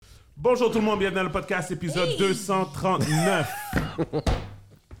Bonjour tout le monde, bienvenue dans le podcast épisode 239.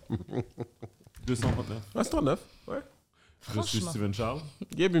 239. Ah, c'est 39, ouais. Je suis Steven Charles.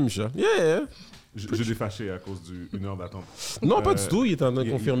 Gaby Micha. Yeah! Je l'ai fâché à cause d'une heure d'attente. Non, pas du tout. Il est en train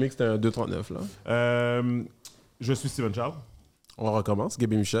de confirmer que c'était un 2,39 là. Je suis Steven Charles. On recommence.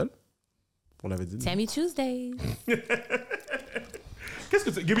 Gaby Michel. On l'avait dit. Tammy Tuesday. Qu'est-ce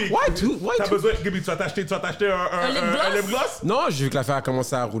que tu... Gaby, Why t'as besoin... Gaby, tu vas t'acheter un lip gloss? Non, j'ai vu que l'affaire a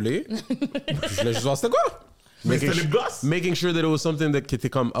commencé à rouler. Je voulais juste voir c'était quoi. Mais c'est un lip gloss? Making sure that it was something qui était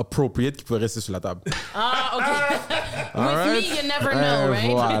comme appropriate, qui pouvait rester sur la table. Ah, OK. With me, you never know,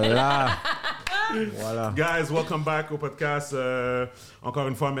 right? Voilà. Voilà. Guys, welcome back au podcast. Encore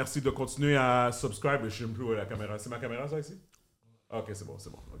une fois, merci de continuer à subscribe. Je ne sais plus où est la caméra. C'est ma caméra, ça, ici? OK, c'est bon.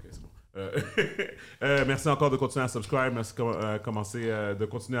 OK, c'est bon. Merci encore de continuer à subscribe. Merci de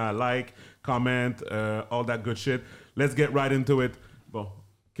continuer à like, comment, all that good shit. Let's get right into it. Bon,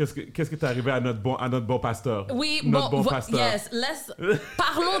 qu'est-ce qui est arrivé à notre bon pasteur? Oui, notre bon pasteur. Yes,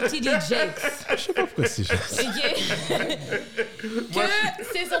 parlons de TD Jakes. Je sais pas pourquoi c'est juste.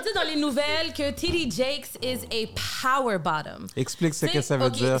 C'est sorti dans les nouvelles que TD Jakes is a power bottom. Explique ce que ça veut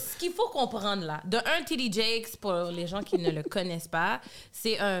dire. Ce qu'il faut comprendre là, de un, TD Jakes, pour les gens qui ne le connaissent pas,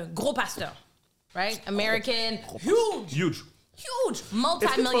 c'est un gros pasteur, right? American, huge, multimillionnaire.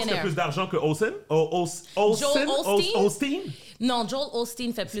 Est-ce que tu penses qu'il a plus d'argent que Olsen? Joel Osteen? Non, Joel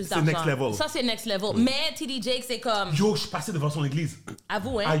Osteen fait plus d'argent. C'est next level. Ça, c'est next level. Mais TD Jakes, c'est comme... Yo, je suis passé devant son église.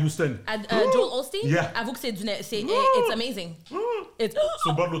 Avoue, hein? À Houston. Joel Osteen? Yeah. Avoue que it's amazing. Sur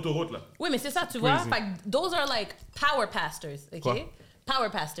le bord de l'autoroute, là. Oui, mais c'est ça, tu vois? Fait que those are like power pastors, OK? Quoi? Power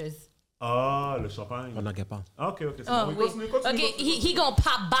pastors. Ah, le champagne. On n'en a pas. OK, c'est Oh, bon. oui. Continue. OK, he gonna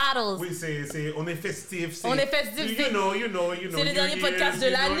pop bottles. Oui, on est festif. On est festif, You know. C'est le dernier podcast de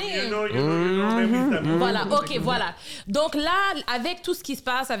l'année. You know. Voilà, OK, voilà. Donc là, avec tout ce qui se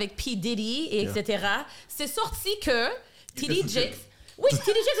passe avec P. Diddy, et etc., c'est sorti que TD Jakes... Oui, TD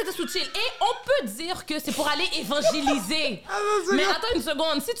Jakes était sous chill. Et on peut dire que c'est pour aller évangéliser. Mais attends une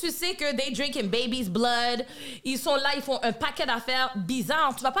seconde. Si tu sais que they drinking baby's blood, ils sont là, ils font un paquet d'affaires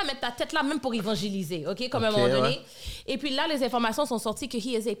bizarres, tu vas pas mettre ta tête là même pour évangéliser, OK? Comme à un moment donné. Ouais. Et puis là, les informations sont sorties que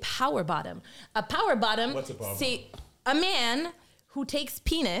he is a power bottom. A power bottom, c'est a man who takes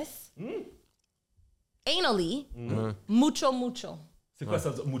penis anally, mucho. C'est quoi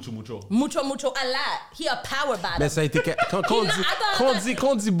ça, mucho? Mucho, a lot. He a power bottom. Mais ça a été... Quand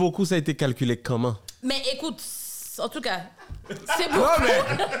on dit beaucoup, ça a été calculé comment? Mais écoute, en tout cas, c'est beaucoup. Non, mais...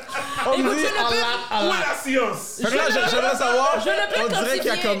 On me dit... Où est la science? Fait que là, j'aimerais savoir... Je ne peux on dirait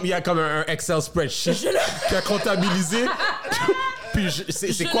qu'il y a comme un Excel spreadsheet qui a comptabilisé... Puis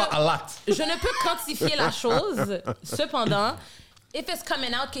c'est quoi a lot? Je ne peux quantifier la chose. Cependant, if it's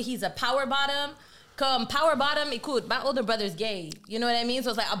coming out que he's a power bottom... Comme power bottom, écoute, my older brother's gay. You know what I mean? So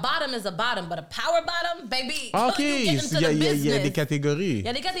it's like a bottom is a bottom, but a power bottom, baby. OK, il y a des catégories. Il y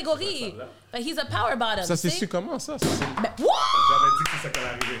a des catégories. But he's a power bottom. Ça, c'est su comment, ça? Mais, what? J'avais dit que c'est ça qui allait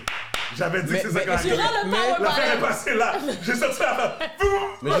arriver. J'avais dit que c'est ça qui allait arriver. L'affaire est passée là. J'ai sorti la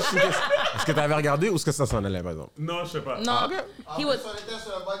Mais juste est-ce que tu avais regardé ou est-ce que ça s'en allait, par exemple? Non, je sais pas. Non. OK. He was... On était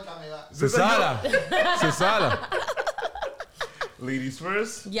sur la bonne caméra. C'est ça, là. C'est ça, là. Ladies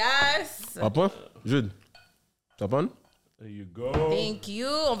first. Yes. Papa, Jude. T'as pas? There you go. Thank you.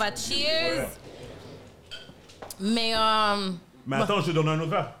 On va cheers. Mais attends, je donne un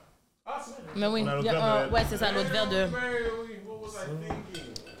autre verre. Mais oui. Ouais, c'est ça, l'autre verre de...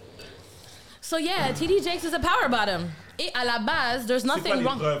 So yeah, TD Jakes is a power bottom. Et à la base, there's nothing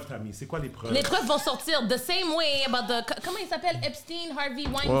wrong. C'est quoi les preuves, Tammy? C'est quoi les preuves? Les preuves vont sortir the same way about comment il s'appelle? Epstein, Harvey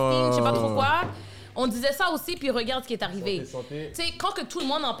Weinstein, je sais pas trop quoi. On disait ça aussi, puis regarde ce qui est arrivé. Tu sais, quand que tout le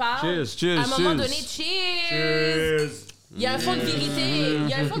monde en parle, cheers, à un moment donné, cheers! Il y a un fond de vérité. Il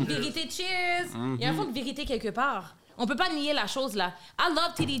y a un fond de vérité, cheers! Il y a un fond de vérité quelque part. On peut pas nier la chose, là. I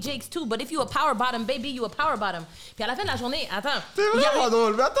love TD Jakes, too, but if you a power bottom, baby, you a power bottom. Puis à la fin de la journée, attends. C'est vraiment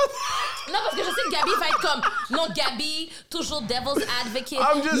drôle, mais attends. Non, parce que je sais que Gabi va être comme... Non, Gabi, toujours devil's advocate.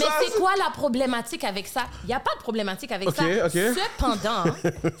 Mais c'est quoi la problématique avec ça? Il n'y a pas de problématique avec ça. Okay.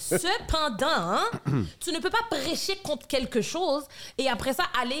 Cependant, tu ne peux pas prêcher contre quelque chose et après ça,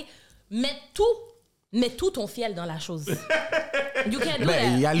 aller mettre tout ton fiel dans la chose. You can't do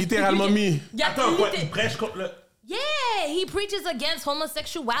that. Il a littéralement mis... Attends, quoi? Il prêche contre le... Yeah, he preaches against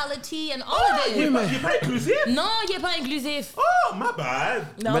homosexuality and all of this. Il est pas inclusif? Non, il est pas inclusif. Oh, my bad.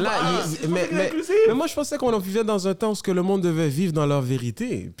 Non, Mais là, mais moi, je pensais qu'on vivait dans un temps où que le monde devait vivre dans leur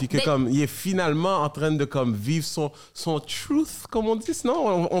vérité. Puis que comme il est finalement en train de comme vivre son truth, comme on dit.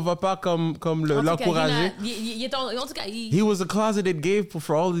 Sinon, on va pas comme l'encourager. Il est en tout cas, He was a closeted gay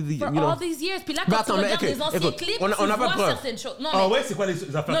for all these years. Puis là, quand tu regardes les anciens clips, tu vois certaines choses. Ah ouais, c'est quoi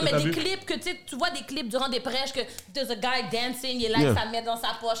les affaires non, que t'as mais vues? des clips que tu vois des clips durant des prêches que there's a guy dancing, il est là avec sa main dans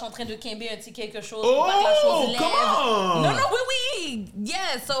sa poche en train de quimber un petit quelque chose. Oh, pour pas que la chose lève. comment? Non, oui.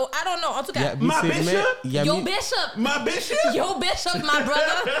 Yeah, so I don't know. En tout cas, Ma bishop? Yo Bishop. Ma bishop? Yo Bishop, my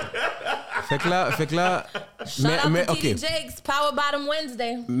brother. Fait que là, Shout out to ok. TD Jakes, Power Bottom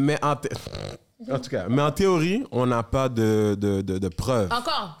Wednesday. Mais en tout cas, mais en théorie, on n'a pas de preuves.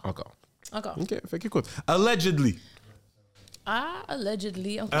 Encore. Ok, fait qu'écoute, allegedly.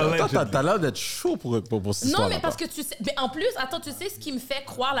 Allegedly. Toi, t'as l'air d'être chaud pour cette histoire. Non, mais parce que tu sais... Mais en plus, attends, tu sais ce qui me fait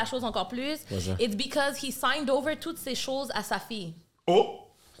croire la chose encore plus? It's because he signed over toutes ces choses à sa fille. Oh!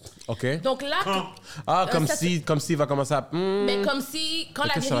 OK. Donc là... Comme s'il va commencer à... Mais comme si, quand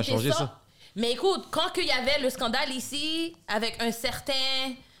la ça va vérité changer, sort... ça? Mais écoute, quand il y avait le scandale ici, avec un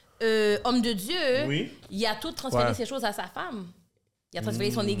certain homme de Dieu, il a tout transféré ces choses à sa femme. Il a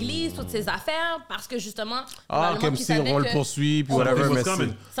transféré son église, toutes ses affaires, parce que justement... comme si on le poursuit, puis whatever, mais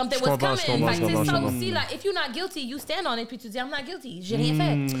Something was coming. Fait que c'est ça aussi, là. If you're not guilty, you stand on it, puis tu dis, I'm not guilty. J'ai rien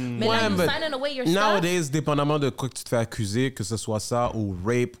fait. Mais là, you signing away your stuff. Nowadays, dépendamment de quoi que tu te fais accuser, que ce soit ça, ou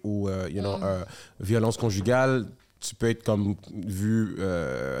rape, ou, violence conjugale, tu peux être comme vu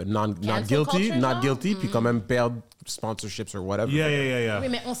not guilty, puis quand même perdre sponsorships or whatever. Yeah. Oui,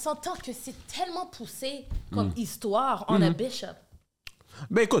 mais on s'entend que c'est tellement poussé comme histoire on a bishop.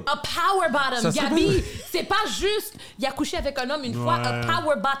 Ben écoute. A power bottom, Gabi. C'est pas juste, il a couché avec un homme une fois, a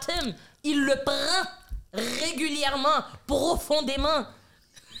power bottom. Il le prend régulièrement, profondément.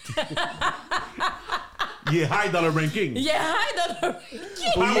 Il est high dans le ranking. Il est high dans le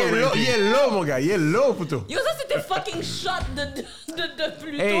ranking. Il est low, mon gars. Il est low, puto. Yo, ça, c'était fucking shot de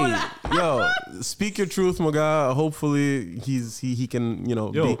plus tôt, Hey, là. yo, speak your truth, mon gars. Hopefully, he can,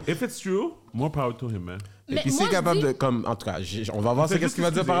 Yo, if it's true, more power to him, man. Et puis s'il est capable de, comme, en tout cas, on va voir qu'est-ce qu'il va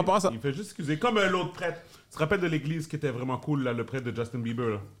dire par rapport à ça. Il fait juste excuser. Comme l'autre prêtre. Tu te rappelles de l'église qui était vraiment cool, là, le prêtre de Justin Bieber,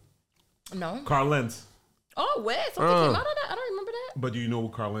 là? Non. Carl Lentz. Oh, ouais, something came out of that. I don't remember that. But do you know who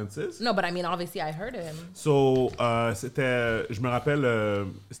Carl Lentz is? No, but I mean, obviously, I heard of him. So, je me rappelle,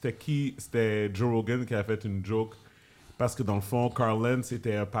 c'était Joe Rogan qui a fait une joke. Parce que dans le fond, Carl Lentz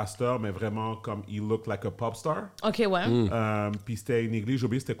était un pasteur, mais vraiment comme he looked like a pop star. OK, ouais. Puis c'était une église, j'ai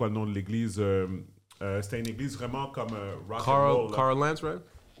oublié c'était quoi le nom de l'église. C'était une église vraiment comme rock and roll. Carl Lentz, right?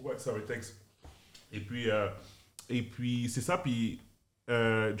 Ouais, sorry, thanks. Et puis c'est ça. Puis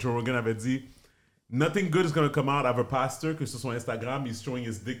Joe Rogan avait dit, nothing good is going to come out of a pastor, que sur son Instagram, he's showing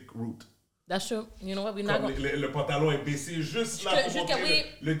his dick root. That's true. You know what? We're not Comme le pantalon est baissé juste là pour jusqu'à montrer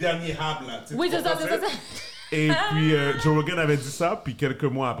le dernier hab, là. Oui, c'est ça. Et puis Joe Rogan avait dit ça, puis quelques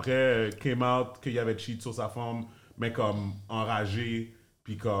mois après, came out qu'il avait cheat sur sa femme, mais comme enragé,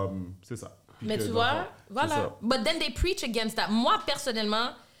 puis comme, c'est ça. Puis mais tu vois, voilà. But then they preach against that. Moi, personnellement,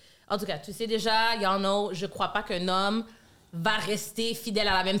 en tout cas, tu sais déjà, y'all know, je crois pas qu'un homme va rester fidèle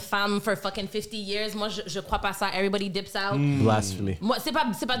à la même femme for fucking 50 years. Moi, je crois pas ça. Everybody dips out. Blasphemy. Moi, c'est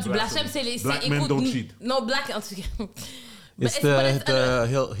pas du blasphème, c'est les... Black men don't cheat. Non, black, en tout cas... It's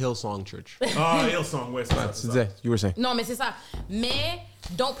the Hillsong Church. Ah, Hillsong, ouais, c'est ça. Tu disais, you were saying. Non, mais c'est ça. Mais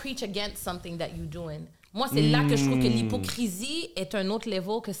don't preach against something that you're doing. Moi, c'est là que je trouve que l'hypocrisie est un autre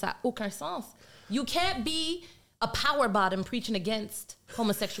level que ça n'a aucun sens. You can't be a power bottom preaching against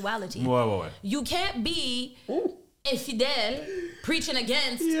homosexuality. Ouais. You can't be infidèle preaching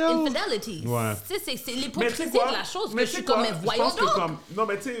against infidelity. Ouais. C'est l'hypocrisie de la chose que je suis comme, voyons donc. Non,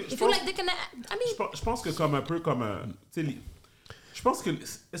 mais tu sais, je pense que comme un peu comme... tu sais, je pense que...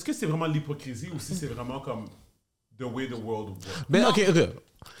 Est-ce que c'est vraiment l'hypocrisie ou si c'est vraiment comme the way the world works? Ben, OK.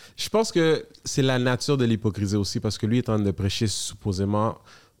 Je pense que c'est la nature de l'hypocrisie aussi, parce que lui est en train de prêcher supposément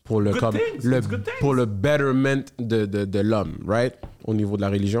pour le, pour le betterment de l'homme, right? Au niveau de la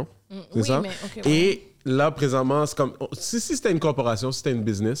religion. C'est ça? Mais, okay, Et là, présentement, c'est comme... Si c'était une corporation, si c'était une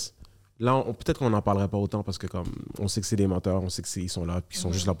business, là, peut-être qu'on n'en parlerait pas autant parce que comme on sait que c'est des menteurs, on sait qu'ils sont là, puis ils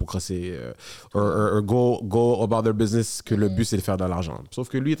sont juste là pour crosser, go about their business, que le but, c'est de faire de l'argent. Sauf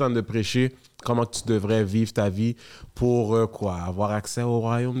que lui est en train de prêcher comment tu devrais vivre ta vie pour avoir accès au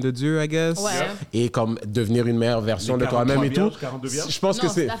royaume de Dieu, I guess. Ouais. Et comme devenir une meilleure version de toi-même et tout. 42 vierges? Je pense que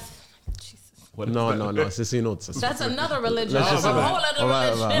c'est... Non, c'est une autre. Ça, That's another religion. Là, je That's sais a pas. whole other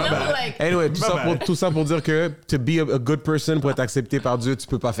religion. I'm like, Anyway, tout ça pour dire que to be a good person, pour être accepté par Dieu, tu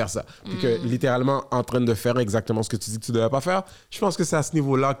peux pas faire ça. Puis que littéralement en train de faire exactement ce que tu dis que tu devais pas faire, je pense que c'est à ce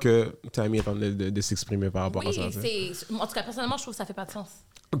niveau-là que Tammy est en train de s'exprimer par rapport à ça. En tout cas, personnellement, je trouve que ça fait pas de sens.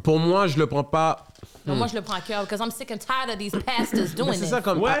 Pour moi, je le prends pas. Non, moi, je le prends à cœur because I'm sick and tired of these pastors doing Mais c'est it. ça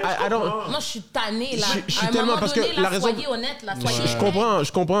comme. Ouais, I don't. Moi, je suis tannée, là. Je suis À un tellement- moment parce donné, que là, la raison- soyez honnête, là. Soyez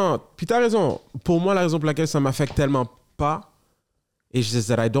Je comprends. Puis t'as raison. Pour moi, la raison pour laquelle ça m'affecte tellement pas, it's just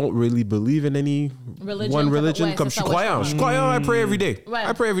that I don't really believe in any Religion, one religion. ouais, Comme c'est je suis ça, ouais, croyant. je Je suis croyant, I pray every day. Ouais.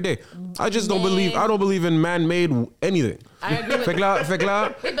 I pray every day. I just don't Mais- believe, I don't believe in man-made anything. I agree with Fait que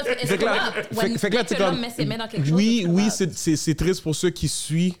là, Oui, parce que fait que là, fait que là, dès tu que l'homme comme, met ses mains dans quelque chose, oui, c'est c'est triste pour ceux qui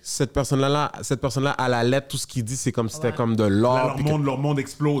suivent cette personne-là à la lettre, tout ce qu'il dit, c'est comme si c'était Ouais. comme de Là, l'or. puis que- leur monde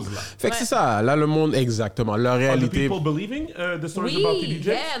explose, là. Fait que Ouais. c'est ça, là, le monde, exactement, leur Are the réalité. people believing the stories about Oui, TD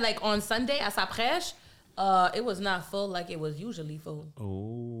Jakes? yeah, like on Sunday, à sa prêche, it was not full like it was usually full.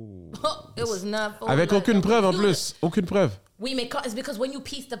 Oh. It was not full. Avec like aucune it was preuve en usually. plus, aucune preuve. Oui, mais it's because when you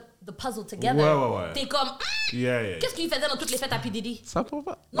piece the puzzle together, Ouais. t'es comme, Yeah. qu'est-ce qu'il faisait dans toutes les fêtes à P. Diddy? Ça prend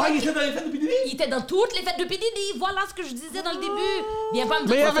pas. Non, il était dans les fêtes de P. Diddy? il était dans toutes les fêtes de P. Diddy. Voilà ce que je disais dans le début. Viens pas me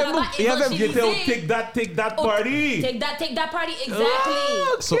dire Mais il y qu'on avait va beaucoup- il y avait- Il était au évangéliser. Take That Party. Take that party,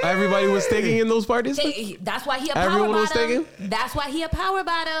 exactly. So everybody was taking in those parties? That's why he a power Everyone was bottom. taking? That's why he a power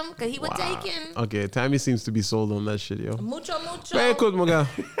bottom, because he was taking. Okay, Tammy seems to be sold on that shit, yo. Mucho. Ben écoute, mon gars.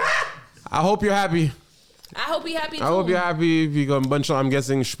 I hope you're happy. I hope he happy too. I hope you're happy. Puis comme bonne chance, I'm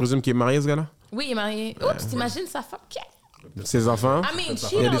guessing, je présume qu'il est marié, ce gars-là? Oui, il est marié. Oups, t'imagines sa femme? Ses enfants? I mean,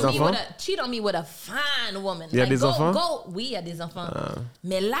 Il y a des enfants? cheat on me with a fine woman. Il y a des enfants? Oui, il y a des enfants.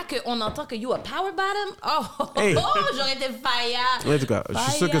 Mais là qu'on entend que you a power bottom, Hey. j'aurais été fire. En tout cas, je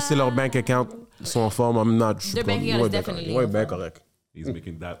suis sûr que si leur bank account sont en forme, I'm not sure. Their bank account is Ouais, definitely ouais, in ben form. correct. He's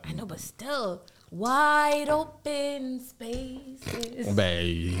making that. I know, but still, wide open spaces.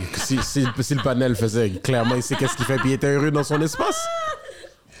 Ben, si le panel faisait, clairement, il sait qu'est-ce qu'il fait, puis il était heureux dans son espace.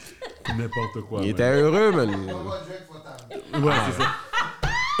 N'importe quoi. Il man. était heureux, man. Ouais, c'est ça.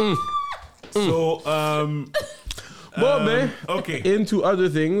 So, Bon, ben, okay. into other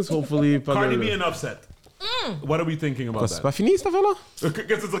things, hopefully. pas Cardi de- B and Offset. What are we thinking about C'est that? pas fini, cette affaire-là? Qu'est-ce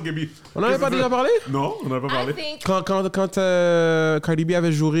que c'est ça, Gaby? On n'en avait pas déjà parlé? Non, on n'en avait pas I parlé. think Quand Cardi B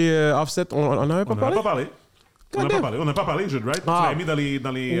avait joué Offset, on n'en avait pas On n'en a parlé? pas parlé. On n'a damn. pas parlé. On n'a pas parlé, je right? Ah. Tu l'as mis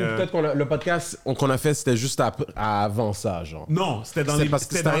dans les Ou peut-être que le podcast qu'on a fait, c'était juste avant ça, genre. Non, c'était dans C'est les parce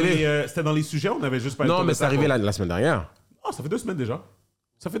que c'était c'est dans arrivé. les c'était dans les sujets, on avait juste pas eu le Non, temps mais de c'est ça arrivé pour- la semaine dernière. Ah, ça fait 2 semaines déjà.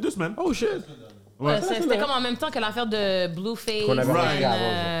 Ça fait 2 semaines. Oh shit! Ouais. c'était comme en même temps que l'affaire de Blueface. Qu'on avait Right.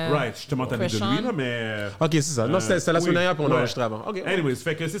 and, Right, je te mentais de Christian. lui, là, mais... Ok, c'est ça. Non, c'était la semaine oui, dernière, puis on a ouais. enregistré avant. Ok. Anyways,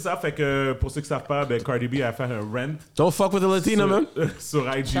 fait que c'est ça. Fait que pour ceux qui savent pas, ben, Cardi B a fait un rent Don't fuck with the Latina, man. sur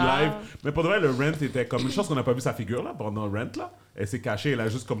IG Ciao. Live. Mais pour de vrai, le rent était comme une chose qu'on n'a pas vu sa figure là pendant le rent là. Elle s'est cachée, elle a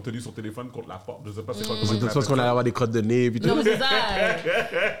juste comme tenu son téléphone contre la porte. Je sais pas c'est quoi. C'est de toute façon qu'on allait avoir des crottes de nez, puis tout. Non, mais c'est ça.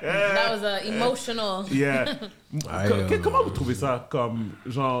 That was emotional. Yeah. Aïe, Comment vous trouvez ça comme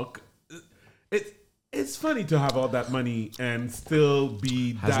genre it's funny to have all that money and still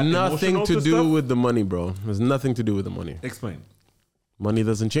be Has that nothing emotional to do stuff? with the money, bro. Has nothing to do with the money. Explain. Money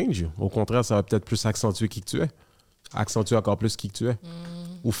doesn't change you. Au contraire, ça va peut-être plus accentuer qui que tu es. Accentuer encore plus qui que tu es.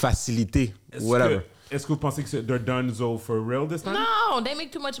 Ou faciliter. Whatever. Est-ce que vous pensez que they're done so for real this time? No, they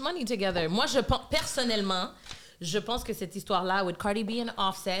make too much money together. Moi, personnellement, je pense que cette histoire-là, with Cardi B and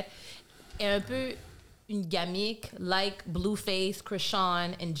Offset, est un peu une gimmick like Blueface,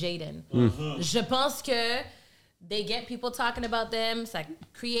 Krishan and Jaden. Je pense que they get people talking about them, ça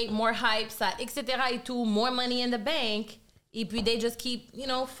create more hype, ça, etc. et tout, more money in the bank. Et puis, they just keep,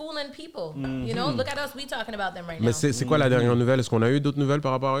 fooling people. You know, look at us, we talking about them right now. Mais c'est quoi la dernière nouvelle? Est-ce qu'on a eu d'autres nouvelles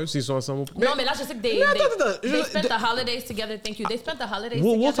par rapport à eux s'ils sont ensemble? Non, mais là, je sais que they attends, spent the holidays together. Thank you. They spent the holidays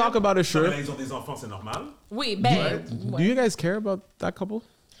We'll together. talk about it, Non, sure. mais là, ils ont des enfants, c'est normal. Oui, ben, Do you guys care about that couple?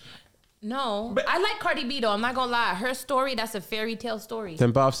 no. I like Cardi B, though. I'm not gonna lie. Her story, that's a fairy tale story.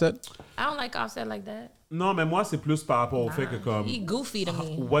 T'aimes pas Offset? I don't like Offset like that. Non, mais moi, c'est plus par rapport au fait que comme... He goofy to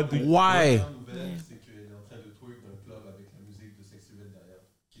me. What do you... Why? La nouvelle, c'est qu'elle est en train de twerk dans le club avec la musique de Sexuel derrière.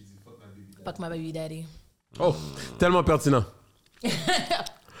 Qui dit fuck my baby daddy. Fuck my baby daddy. Oh, tellement pertinent.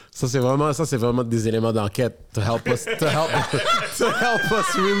 Ça c'est vraiment des éléments d'enquête to help us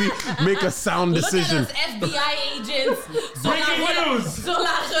really make a sound Look decision. at us FBI agents sur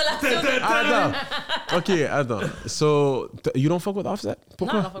la relation. Attends. So, you don't fuck with Offset?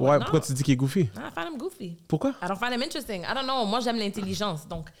 Pourquoi? I don't fuck with- Pourquoi no. tu dis qu'il est goofy? I find him goofy. Pourquoi? I don't find him interesting. I don't know. Moi, j'aime l'intelligence,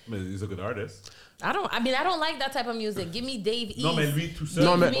 donc. Mais he's a good artist. I don't like that type of music. Give me Dave East. Non, mais lui, tout seul.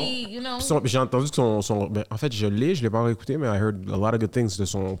 Non, mais- Give me, you know. J'ai entendu que ben, en fait, je l'ai pas encore écouté, mais I heard a lot of good things de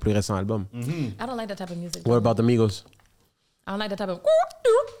son plus récent album. I don't like that type of music. What about the Migos? I don't like that type of...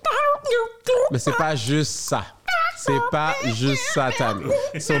 Mais c'est pas juste ça. C'est pas juste ça, Tammy.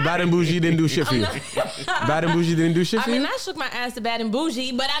 So Bad and Bougie didn't do shit for you. Bad and Bougie didn't do shit I for mean, you? I shook my ass to Bad and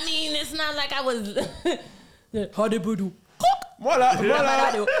Bougie, but I mean, it's not like I was... Hardeboudou. Voilà.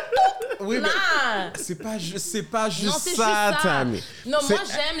 Oui, mais Nah. c'est pas juste Non, c'est ça, juste ça. Tammy. Non, C'est- moi,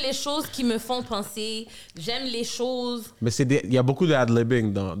 j'aime les choses qui me font penser. J'aime les choses... Mais il y a beaucoup de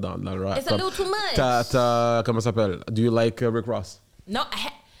ad-libbing dans le rap. It's a little too much. Comment ça s'appelle? Do you like Rick Ross? No,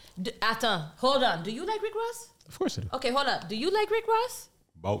 attends, hold on. Do you like Rick Ross? Of course I do. Okay, hold up. Do you like Rick Ross?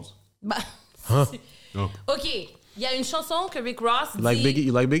 Boss. Bah, Non. OK, il y a une chanson que Rick Ross dit... Like Biggie?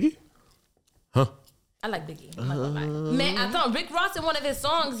 You like Biggie? Huh? I like Biggie. I'm not gonna lie. Mais attends, Rick Ross, in one of his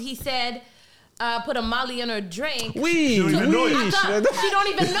songs, he said, put a Molly in her drink. Oui, don't even know it. oui. Attends, she don't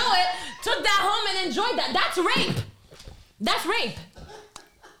even know it. Took that home and enjoyed that. That's rape. That's rape.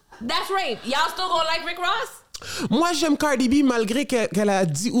 That's rape. Y'all still gonna like Rick Ross? Moi, j'aime Cardi B malgré qu'elle a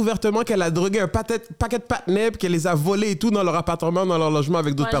dit ouvertement qu'elle a drogué un paquet de patnais, qu'elle les a volés et tout dans leur appartement, dans leur logement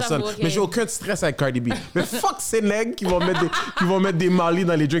avec d'autres Ouais, personnes. j'avoue, ok. Mais j'ai aucun stress avec Cardi B. Mais fuck ces nègres qui vont mettre des Marley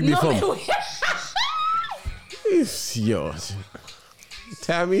dans les drinks des Non, femmes. mais oui. Yo.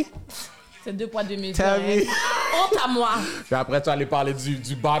 Tammy? C'est 2 poids 2 mesures. Tammy. Hein. Honte à moi. Puis après, tu vas aller parler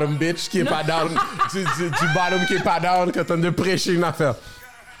du bottom bitch qui est pas down. du bottom qui est pas down quand t'as de prêcher une affaire.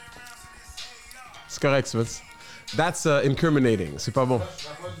 C'est correct, Smith. That's incriminating. C'est pas bon.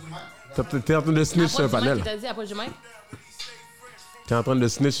 T'es en train de snitch sur un Approche du mic, panel. il t'a dit approche du mic? T'es en train de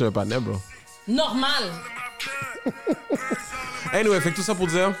snitch sur un panel, bro. Normal. Anyway, fait que tout ça pour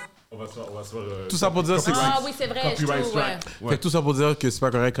dire... On va se faire, Tout ça pour dire, c'est que... Ah oui, c'est vrai, je Copyright trouve, ouais. strike. Fait que tout ça pour dire que c'est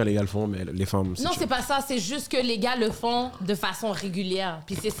pas correct quand les gars le font, mais les femmes... Non, c'est pas ça. C'est juste que les gars le font de façon régulière.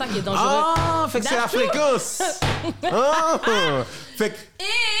 Puis c'est ça qui est dangereux. Ah, fait que c'est la That's true. fréquence! Ah! Fait que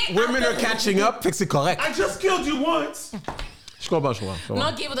Et women are catching up, fait que c'est correct. I just killed you once. Je comprends. Non,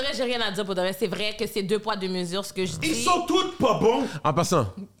 ok, pour de vrai, j'ai rien à dire pour de vrai. C'est vrai que c'est 2 poids 2 mesures, ce que je dis. Ils sont tous pas bons. En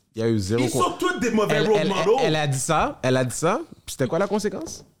passant, il y a eu zéro... Ils sont tous des mauvais role models. Elle a dit ça, puis c'était quoi la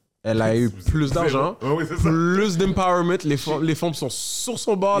conséquence? Elle a eu plus d'argent, Ouais, oui, c'est ça. plus d'empowerment, les femmes sont sur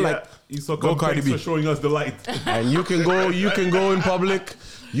son bord, Yeah. like, Ils sont go comme Cardi thanks B. for showing us the light. And you can go in public,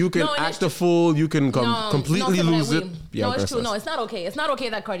 you can No, and act it's- a fool, you can completely c'est vrai, lose oui. it. puis y a No, aucun it's true. stress. No, it's not okay. It's not okay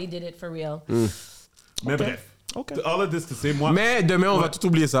that Cardi did it for real. Mais bref. Ok. All of this to say, moi... Mais demain, on va tout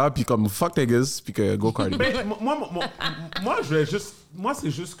oublier ça, puis comme fuck niggas, puis que go Cardi B. Mais moi, je vais juste... Moi, c'est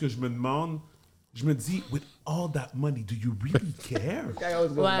juste que je me demande... Je me dis, with all that money, do you really care? Ouais.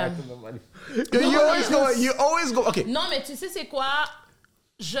 You always go, ok. Non, mais tu sais, c'est quoi?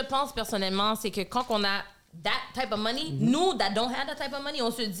 Je pense personnellement, c'est que quand on a that type of money, nous, that don't have that type of money,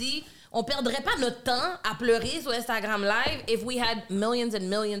 on se dit, on perdrait pas notre temps à pleurer sur Instagram Live if we had millions and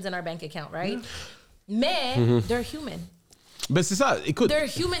millions in our bank account, right? Mais they're human. Ben c'est ça, écoute. They're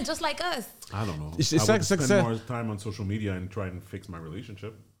human just like us. I don't know. C'est I ça would que c'est. spend more time on social media and try and fix my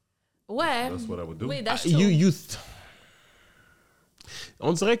relationship. Ouais. That's what I would do. Oui, that's true.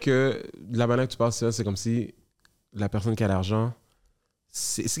 On dirait que de la manière que tu parles ça, c'est comme si la personne qui a l'argent.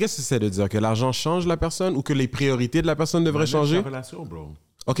 Qu'est-ce que c'est de dire? Que l'argent change la personne ou que les priorités de la personne devraient changer? C'est relation, bro.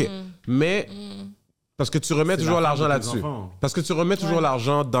 OK. Mais parce que tu remets C'est toujours la l'argent femme de tes là-dessus. enfants. Parce que tu remets toujours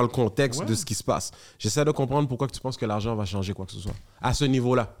l'argent dans le contexte Ouais. de ce qui se passe. J'essaie de comprendre pourquoi que tu penses que l'argent va changer quoi que ce soit. À ce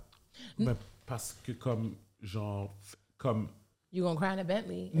niveau-là. Mais parce que comme You gonna cry in a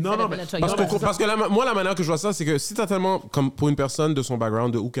Bentley Non, instead non, of in mais- a Toyota. Parce que moi, la manière que je vois ça, c'est que si t'as tellement, comme pour une personne de son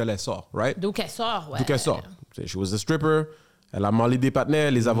background, de où qu'elle sort, right? D'où qu'elle sort, ouais. D'où qu'elle sort. She was a stripper, elle a mangé des partenaires,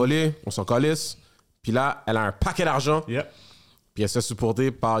 elle les a volés, on s'en calisse. Puis là, elle a un paquet d'argent, Yep. puis elle se fait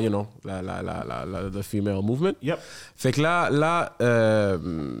supporter par, you know, the female movement. Yep. Fait que là,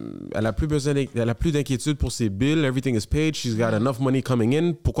 elle a plus besoin, elle a plus d'inquiétude pour ses bills, everything is paid, she's got enough money coming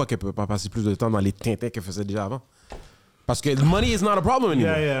in. Pourquoi qu'elle peut pas passer plus de temps dans les tintins qu'elle faisait déjà avant? Parce que the money is not a problem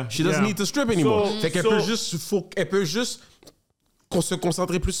anymore. Yeah. She doesn't Yeah. need to strip anymore. So- Fait qu'elle peut juste se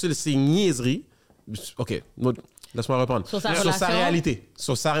concentrer plus sur ses niaiseries. OK, laisse-moi reprendre. Sur sa Sur sa relation. réalité.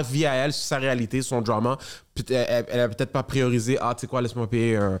 Sur sa vie à elle, sur sa réalité, son drama. Elle a peut-être pas priorisé, tu sais quoi, laisse-moi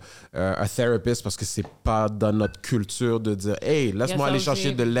payer un therapist parce que c'est pas dans notre culture de dire, hey, laisse-moi aller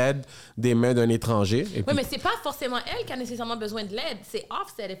chercher de l'aide des mains d'un étranger. Et Oui, mais c'est pas forcément elle qui a nécessairement besoin de l'aide. C'est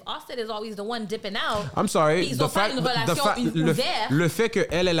Offset. If Offset is always the one dipping out. I'm sorry. Ils ont pas une relation ouverte. Le fait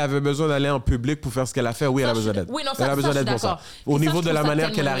qu'elle avait besoin d'aller en public pour faire ce qu'elle a fait, oui, elle a besoin d'aide. Oui, non, ça, elle a besoin d'aide pour ça. Au niveau de la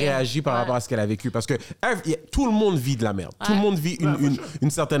manière qu'elle a réagi par rapport à ce qu'elle a vécu. Parce que tout le monde vit de la merde. Tout le monde vit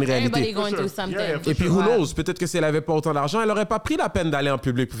une certaine réalité. Everybody going through something. Et puis, who knows? Peut-être que si elle avait pas autant d'argent, elle aurait pas pris la peine d'aller en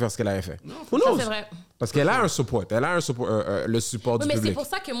public pour faire ce qu'elle avait fait. Who knows? Ça, c'est vrai. Parce qu'elle a un support. Elle a un support, le support du mais public. c'est pour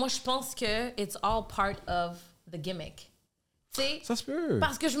ça que moi, je pense que it's all part of the gimmick. T'sais, Ça se peut.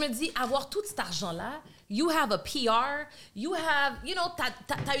 Parce que je me dis, avoir tout cet argent-là, you have a PR, you have, you know,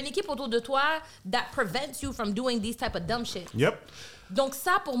 t'as une équipe autour de toi that prevents you from doing these type of dumb shit. Yep. Donc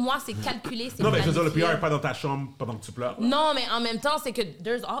ça, pour moi, c'est calculé, c'est Non, mais je veux dire, le planifié. PR n'est pas dans ta chambre pendant que tu pleures. Non, mais en même temps, c'est que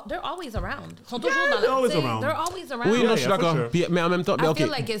they're always around. Ils sont toujours Yeah, dans they're la... always t'sais, around. They're always around. Oui, non, je suis yeah, for d'accord. sure. Puis, mais en même temps, I OK. feel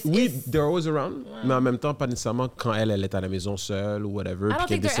like Oui, it's- they're always around, mais en même temps, pas nécessairement quand elle est à la maison seule ou whatever, I puis don't qu'elle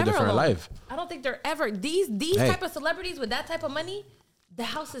think they're décide de ever faire un alone. live. I don't think they're ever... These Hey. type of celebrities with that type of money, the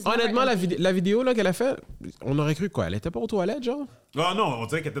house is never Honnêtement, empty. la vidéo là, qu'elle a fait, on aurait cru quoi? Elle était pas aux toilettes, genre? Ah non, on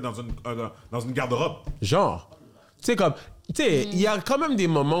dirait qu'elle était dans une garde-robe. Genre. Tu sais, comme... Tu sais, il y a quand même des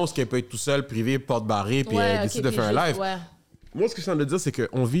moments où elle peut être tout seule, privée, porte barrée, puis elle décide de faire un live. Ouais. Moi, ce que je suis en train de dire, c'est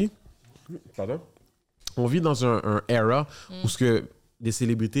qu'on vit... Pardon? On vit dans un era où ce que des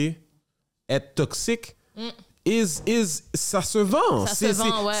célébrités, être toxique, ça se vend. Ça se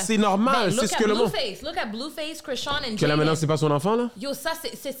vend, ouais. C'est normal. Ben, C'est ce que le monde... Look at Blueface, Krishan and Que là, maintenant, c'est pas son enfant, là? Yo, ça,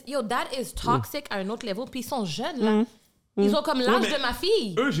 yo, that is toxic à un autre level. Puis ils sont jeunes, là. Ils ont comme l'âge mais de ma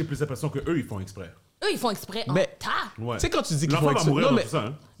fille. Eux, j'ai plus l'impression qu'eux, ils font exprès. Eux, ils font exprès en Mais- tas. Ouais. Tu sais, quand tu dis qu'ils L'enfant font va exprès... mourir Non, dans mais... tout ça,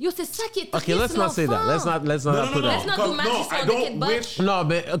 hein. Yo, c'est ça qui est OK, triste, let's not say that. l'enfant. Let's not put it Let's not do Comme, magic non, sur I un don't naked butt. wish... Non,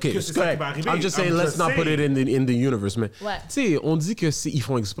 mais OK, c'est c'est ça qui correct. va arriver. I'm just saying, I'm let's just not put it saying. in the universe. Mais, Ouais. tu sais, on dit qu'ils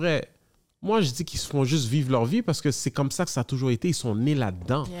font exprès. Moi, je dis qu'ils se font juste vivre leur vie parce que c'est comme ça que ça a toujours été. Ils sont nés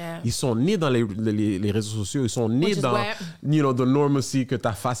là-dedans. Yeah. Ils sont nés dans les réseaux sociaux. Ils sont nés Which is dans, where- you know, the normalcy que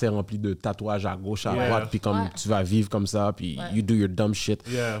ta face est remplie de tatouages à gauche, à Yeah. droite, puis comme Ouais. tu vas vivre comme ça, puis you do your dumb shit.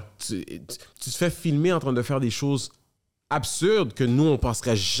 Yeah. Tu te fais filmer en train de faire des choses absurdes que nous, on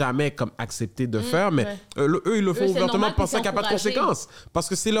penserait jamais comme accepter de faire, mais ouais. eux, ils le font c'est ouvertement normal, pensant puis qu'il n'y a pas de c'est encouragé. conséquences. Parce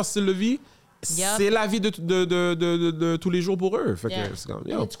que c'est leur style de vie. Yup. C'est la vie de tous les jours pour eux. Fait que Yeah. c'est comme, And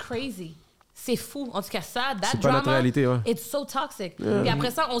yo. it's crazy. C'est fou. En tout cas, ça, that C'est pas drama, notre réalité, ouais. it's so toxic. Puis après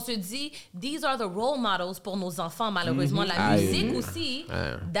ça, on se dit, these are the role models pour nos enfants, malheureusement. La Ah, musique aussi,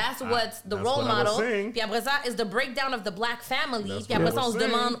 that's what's the That's role what I was model. saying. Puis après ça, is the breakdown of the black family. That's Puis what après I ça, on was se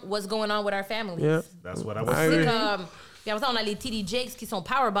saying. demande what's going on with our families. Yeah. That's what I was I C'est saying. comme... Puis après ça, on a les TD Jakes qui sont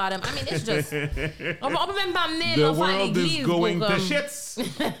power bottom. I mean, it's just... on peut même pas amener The l'enfant à world l'église is pour going to comme... shits.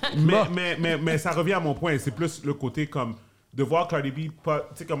 mais ça revient à mon point. C'est plus le côté comme de voir Cardi B, tu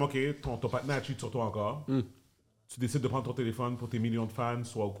sais comme, OK, ton partenaire a cheat sur toi encore. Tu décides de prendre ton téléphone pour tes millions de fans,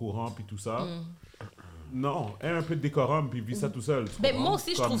 sois au courant, puis tout ça. Non, aie un peu de décorum, puis vis ça tout seul. tu Ben, comprends? moi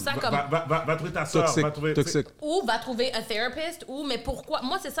aussi, je trouve ça comme- Va trouver ta soeur, va trouver... Toxique. Ou va trouver un therapist, ou mais pourquoi...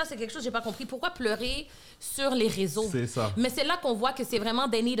 Moi, c'est ça, c'est quelque chose que j'ai pas compris. Pourquoi pleurer sur les réseaux? C'est ça. Mais c'est là qu'on voit que c'est vraiment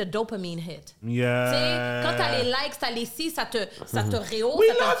they need a dopamine hit. Yeah. Tu sais, quand t'as les likes, t'as les si, ça te rehausse. We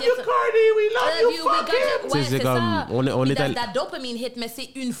ça te love fait- you, Cardi! We love you, we got fucking! you. Ouais, Tu sais, c'est c'est comme- ça. on Puis est allé- that dopamine hit, mais c'est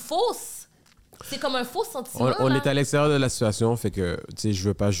une fausse... C'est comme un faux sentiment. On là. est à l'extérieur de la situation, fait que, tu sais, je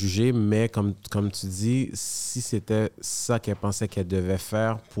veux pas juger, mais comme tu dis, si c'était ça qu'elle pensait qu'elle devait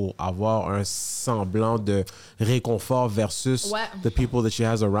faire pour avoir un semblant de réconfort versus Ouais. the people that she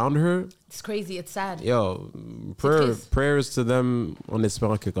has around her, It's crazy, it's sad. yo, triste. prayers to them, en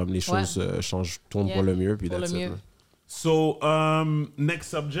espérant que comme les choses tournent Yeah. pour le mieux, puis Pour that's le it, mieux. là. So,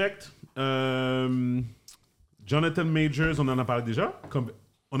 next subject. Jonathan Majors, on en a parlé déjà.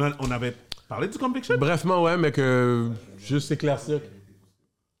 On avait parlé du conviction? Brefement, ouais, mais que juste éclaircir.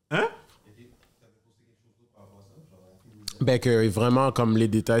 Hein? Ben que vraiment, comme les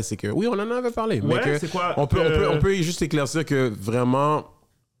détails, c'est que oui, on en avait parlé. mais Ouais, que c'est quoi? on peut juste éclaircir que vraiment,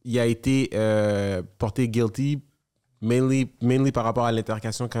 il a été porté guilty, mainly par rapport à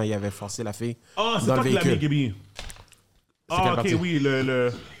l'intercation quand il avait forcé la fille Ah, c'est dans toi le qui l'as mis, véhicule. Gaby. quelle Ah, ok, partie? oui, le...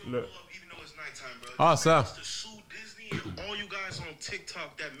 Even though it's nighttime, bro. Ah, ça. To sue Disney and all you guys on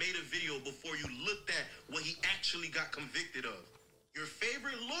TikTok that made a video before you looked at what he actually got convicted of. Your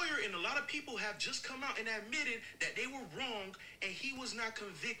favorite lawyer and a lot of people have just come out and admitted that they were wrong and he was not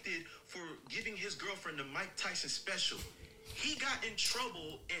convicted for giving his girlfriend the Mike Tyson special. He got in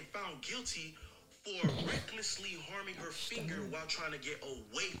trouble and found guilty for recklessly harming her finger while trying to get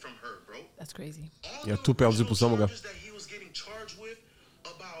away from her, bro. That's crazy. All Il a the tout perdu pour ça, mon gars. charges that he was getting charged with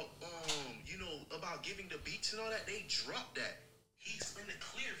about giving the beats and all that, they dropped that. He's in the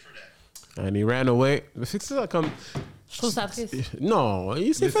clear for that. And he ran away. Mais c'est que ça comme... Je trouve ça triste. Non,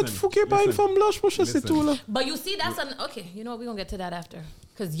 il s'est fait fouquer par une femme blanche, mon cher, c'est tout, là. But you see, that's an... Okay, you know what? We're going to get to that after.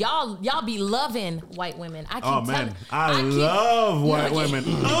 Because y'all be loving white women. I keep telling... I love white women.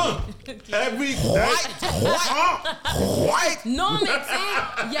 Every white. Non, mais tu sais,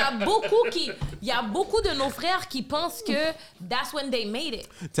 il y a beaucoup de nos frères qui pensent que that's when they made it.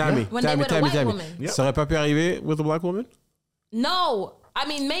 Tammy. Woman. Yep. Ça aurait pas pu arriver with a black woman? No. I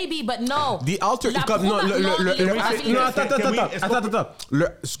mean, maybe, but no. The alter... Attends.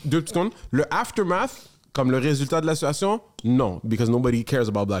 Deux secondes. Le aftermath, comme le résultat de la situation, non. Because nobody cares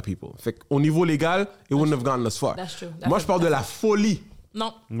about black people. Fait qu'au niveau légal, it wouldn't have gone this far. That's true. Moi, je parle de la folie.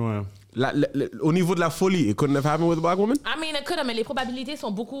 Non. Ouais. Au niveau de la folie, it couldn't have happened with a black woman? I mean, it could have, mais les probabilités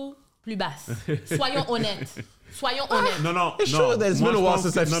sont beaucoup plus basses. Soyons honnêtes. Non. It's true that it's been a while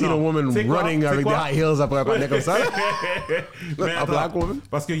since I've seen a woman running avec des high heels après un panier comme ça. A black woman?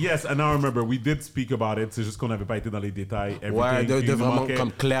 Parce que yes, and I remember, we did speak about it, c'est juste qu'on n'avait pas été dans les détails. Ouais, de vraiment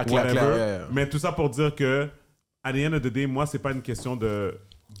comme clair. Yeah. Mais tout ça pour dire que, at the end of the day, moi, c'est pas une question de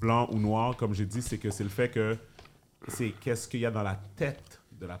blanc ou noir, comme j'ai dit, c'est que c'est le fait que c'est qu'est-ce qu'il y a dans la tête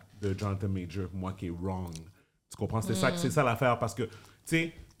de Jonathan Major, moi, qui est wrong. Tu comprends? C'est ça l'affaire, parce que, tu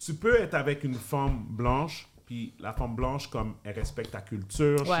sais, tu peux être avec une femme blanche, puis la femme blanche, comme elle respecte ta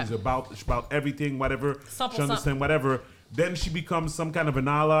culture, ouais. she's about everything, whatever, 100%. she understands whatever, then she becomes some kind of an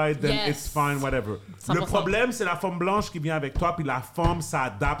ally, then yes. it's fine, whatever. 100%. Le problème, c'est la femme blanche qui vient avec toi, puis la femme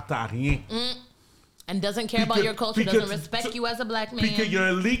s'adapte à rien. And doesn't care about your culture, doesn't respect you as a black man. Puis qu'il y a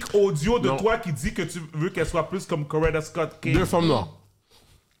un leak audio de toi qui dit que tu veux qu'elle soit plus comme Coretta Scott King. Deux femmes noires.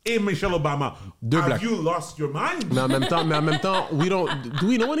 Et Michelle Obama. Deux Have blacks. you lost your mind? Mais en même temps, do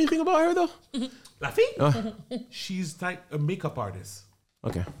we know anything about her, though? La fille? She's like a makeup artist.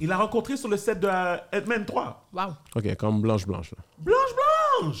 OK. Il l'a rencontrée sur le set de Ant-Man 3. Wow. OK, comme blanche, là.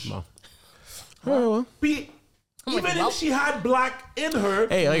 Blanche! Bon. Ouais. Puis, even if she had black in her,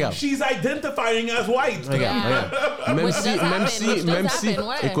 Hey, regarde. she's identifying as white. Regarde. Même si,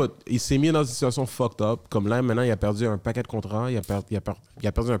 ouais. écoute, il s'est mis dans une situation fucked up. Comme là, maintenant, il a perdu un paquet de contrats, il a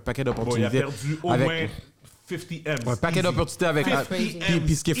perdu un paquet Bon, il a d'opportunités. perdu au moins 50 M. Un paquet d'opportunités avec.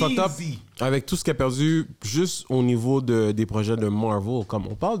 Puis ce qui est fucked up, avec tout ce qu'il a perdu, juste au niveau des projets de Marvel, comme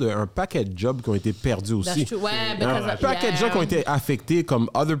on parle d'un paquet de jobs qui ont été perdus aussi. Ouais, Un paquet de gens qui ont été affectés, comme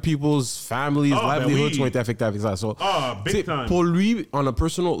other people's families, livelihoods qui ont été affectés avec ça. So, big time. pour lui, on a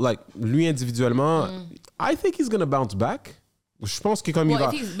personal, like, lui individuellement, I think he's gonna bounce back. Je pense que comme il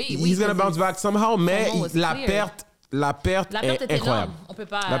va. He's gonna bounce back somehow, mais la perte est incroyable. Énorme. On peut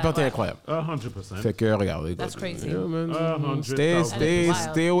pas, la perte est incroyable. 100%. Fait que, regarde. That's crazy. Yeah, man. 100,000.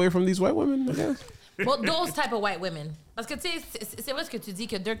 Stay away from these white women, I guess. Well, those type of white women. Parce que, tu sais, c'est vrai ce que tu dis,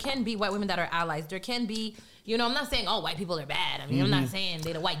 que there can be white women that are allies. There can be, you know, I'm not saying all white people are bad. I mean, I'm not saying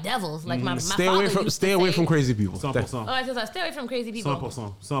they're the white devils. Like my Stay father away from used stay to away say. from crazy people. 100%. Ouais, c'est ça. Stay away from crazy people.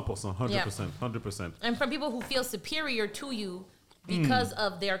 100%. 100%. And from people who feel superior to you because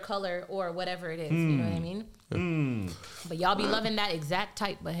of their color or whatever it is. You know what I mean? But y'all be loving that exact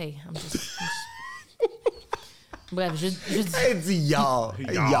type. But hey, I'm just bref, je Elle dit y'all.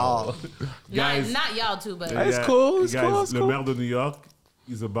 Y'all. Guys, not y'all too, but It's cool. It's guys, cool. It's le cool. maire de New York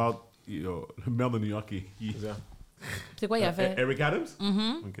is about, le maire de New York, c'est quoi il a fait? Eric Adams?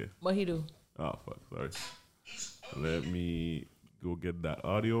 Okay. What he do? Oh, fuck, sorry. Let me go get that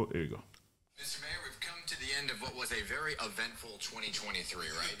audio. There you go. Mr. Mayor, we've come to the end of what was a very eventful 2023,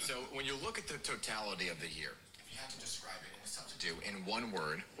 right? So when you look at the totality of the year, if you had to describe it, and it's tough to do, in one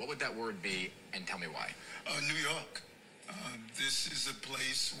word, what would that word be, and tell me why? New York. This is a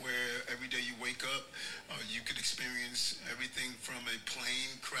place where every day you wake up, you could experience everything from a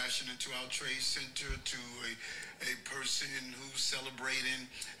plane crashing into our trade center to a person who's celebrating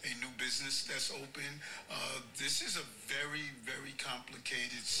a new business that's open. This is a very, very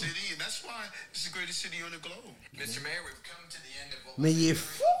complicated city, and that's why it's the greatest city on the globe. Mr. Mayor, we've come to the end of what Mais was il a est very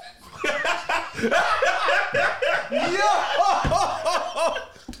fou. eventful...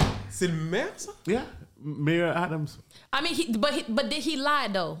 C'est le maire, ça? Yeah, Mayor Adams. I mean, but did he lie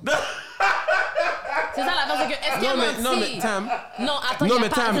though? C'est ça la chose, c'est que est-ce qu'il a menti? Non, mais Tam. Non, attends, Non, il y a mais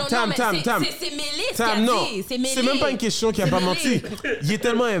pas- Tam, non, Tam, mais Tam, c'est- Tam. C'est mêlé ce qu'il Tam, a non. dit. C'est mêlé. C'est même pas une question qu'il a C'est pas mêlé. menti. Il est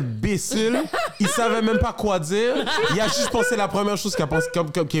tellement imbécile, il savait même pas quoi dire. Il a juste pensé la première chose qui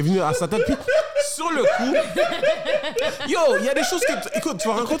est venue à sa tête. Puis, sur le coup, yo, il y a des choses que... Écoute, tu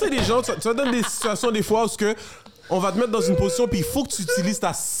vas rencontrer des gens, tu vas dans des situations des fois où on va te mettre dans une position, puis il faut que tu utilises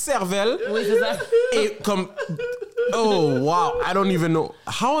ta cervelle. Oui, c'est ça. Et comme Oh, wow. I don't even know.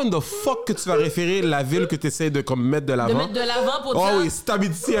 How in the fuck que tu vas référer la ville que tu essaies de comme, mettre de l'avant? De mettre de l'avant pour dire... Oh oui, si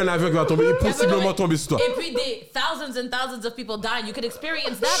t'habites ici, un avion qui va tomber, il peut possiblement tomber sur toi. Et puis des thousands and thousands of people dying. You could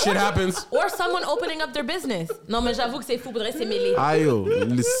experience that. Shit happens. Or someone opening up their business. Non, mais j'avoue que c'est fou. Faudrait c'est mêlé. Aïe, oh.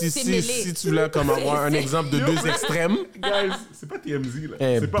 C'est mêlé. Si tu voulais comme avoir un exemple de deux extrêmes. Guys, c'est pas TMZ, là.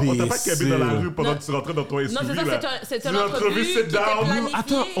 C'est pas, on t'a pas cabé dans la rue pendant que tu rentrais dans ton SUV, Non, c'est ça, là. c'est une entrevue qui était planifiée.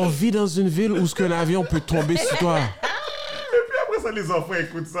 Attends, on vit dans une ville où un avion peut tomber sur toi. Et puis après ça, les enfants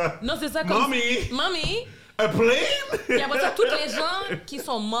écoutent ça. Non, c'est ça comme... Mommy! A plane? Et après ça, tous les gens qui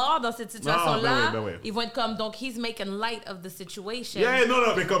sont morts dans cette situation-là, ben oui. ils vont être comme, donc, he's making light of the situation. Yeah, non,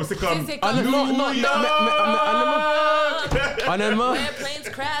 mais comme, c'est comme... C'est comme... Honnêtement, honnêtement, Where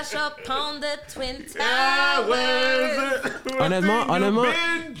planes crash upon the Twin Towers. honnêtement,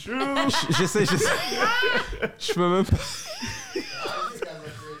 j'essaie. Je peux même pas.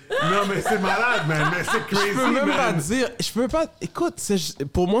 Non, mais c'est malade, man. Mais c'est crazy, Je peux même man. pas dire. Je peux pas. Écoute,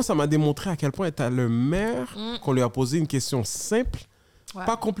 pour moi, ça m'a démontré à quel point t'as le maire qu'on lui a posé une question simple,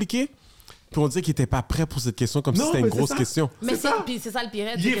 pas compliquée. Puis on dit qu'il était pas prêt pour cette question, comme si c'était une grosse question. Mais C'est ça. c'est ça le pire.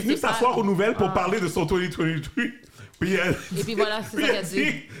 Il est venu s'asseoir aux nouvelles pour parler de son 2023. Puis, Et puis voilà, c'est ça qu'il a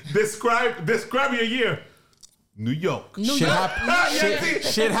dit. Describe your year. New York.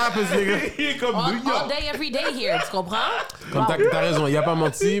 Shit happens, nigga. Il est comme New All York. day, every day here. Tu comprends? Comme t'as raison, il a pas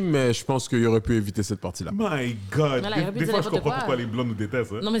menti, mais je pense qu'il aurait pu éviter cette partie-là. My God. Voilà, il aurait pu Des dire fois, je n'importe comprends quoi. pourquoi les blondes nous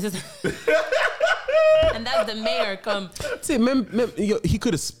détestent. Hein. Non, mais c'est ça. And that's the mayor, comme... Tu sais, même, he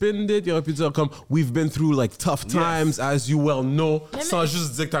could have spinned it, il aurait pu dire comme we've been through like tough times, as you well know, sans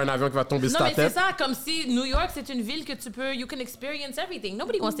juste dire que t'as un avion qui va tomber sur Non, ta mais c'est tête. ça, comme si New York, c'est une ville que tu peux... You can experience everything.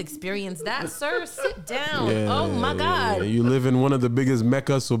 Nobody wants to experience that, sir. Sit down. Oh, my God. You live in one of the biggest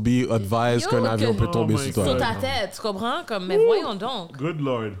meccas, so be advised qu'un avion peut tomber Oh sur my toi. Sur ta tête, tu comprends? Comme, mais voyons donc. Good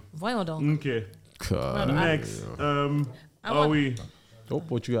Lord. Voyons donc. OK. God. Next. want- Oui. Oh,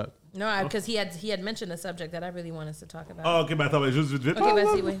 what you got? No, because he had mentioned a subject that I really want us to talk about. Ah, OK, ben attends, ben, juste vite. Ok,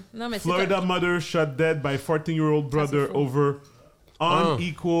 vas-y, oui. Non, mais c'est... Florida mother shot dead by 14-year-old brother faux. over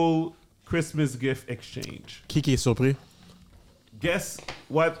unequal Christmas gift exchange. Qui est surpris? Guess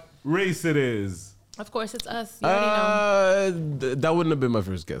what race it is? Of course, it's us. You already know. That wouldn't have been my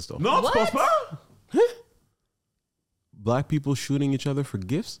first guess, though. Non, tu penses pas? Black people shooting each other for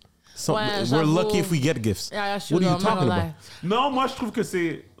gifts? Ouais, we're j'avoue. lucky if we get gifts. Yeah, I What are you I'm not talking gonna about? lie. Non, moi, je trouve que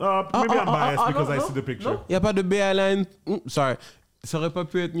c'est... maybe I'm biased because I see the picture. Il n'y a pas de B-Airline. Sorry. Ça aurait pas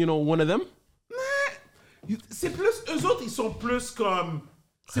pu être, one of them? C'est plus... Eux autres, ils sont plus comme...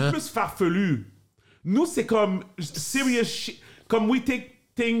 C'est plus farfelu. Nous, c'est comme serious shit. Comme we take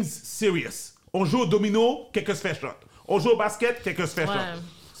things serious. On joue au domino, quelqu'un se fait shot. On joue au basket, quelqu'un se fait shot. Ouais,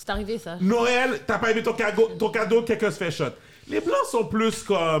 c'est arrivé, ça. Noël, t'as pas aimé ton cadeau, quelqu'un se fait shot. Les Blancs sont plus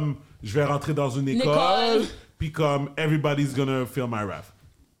comme... Je vais rentrer dans une école, puis comme everybody's gonna feel my wrath.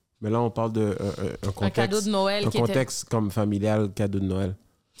 Mais là, on parle de un contexte. cadeau de Noël Un qui était- contexte comme familial, cadeau de Noël.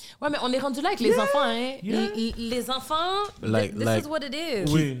 Ouais, mais on est rendu là avec les enfants, hein. Les enfants, Like- this like- is what it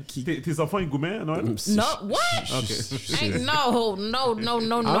is. Oui. Tes enfants, ils goumaient à Noël? No, what? Hey, no,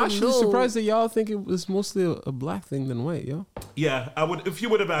 I'm actually surprised that y'all think it was mostly a black thing than white, yo. Yeah, I would. If you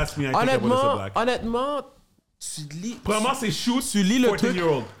would have asked me, I think I would have said black. Honnêtement, tu lis... Premièrement, c'est shoot Tu lis le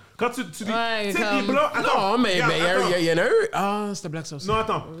 14-year-old. Quand tu lis... Ouais, tu sais, comme- les Blancs... Attends, Non, mais regarde, il y en a eu. Ah, c'était black ça aussi. Non,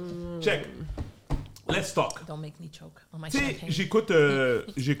 attends. Check. Let's talk. Don't make me choke on my Tu sais, champagne.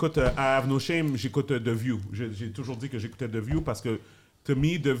 j'écoute I Have No Shame, j'écoute The View. J'ai toujours dit que j'écoutais The View parce que, to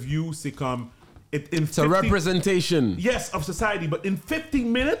me, The View, c'est comme... It's a representation. Yes, of society, but in 15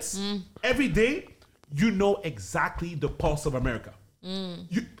 minutes, every day, you know exactly the pulse of America.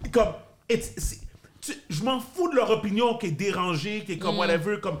 Comme, je m'en fous de leur opinion qui est dérangée, qui est comme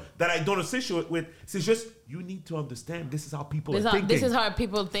whatever, comme that I don't associate with. C'est juste, you need to understand, this is how people are thinking. This is how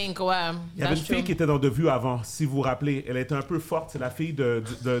people think, ouais. Il y avait une fille qui était dans The View avant, si vous vous rappelez. Elle était un peu forte, c'est la fille de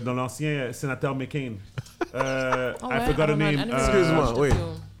l'ancien sénateur McCain. I forgot her name. Excuse-moi, oui.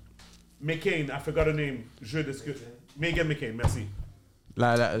 McCain, I forgot her name. Meghan McCain, merci.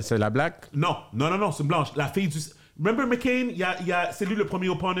 C'est la black? Non, c'est une blanche. La fille du... Remember McCain? C'est lui le premier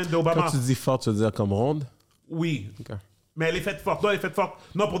opponent d'Obama. Quand tu dis forte, tu veux dire comme ronde? Oui. Ok. Mais elle est faite forte. Non, elle est faite forte.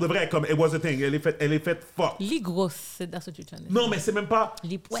 Non, pour de vrai, comme it was a thing. Elle est faite forte. Les grosses, that's what you're trying to say. Non, mais c'est même pas...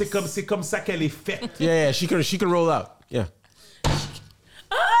 Les poisses. C'est comme ça qu'elle est faite. Yeah, she can roll out. Yeah.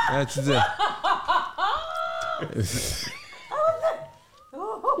 Tu dis.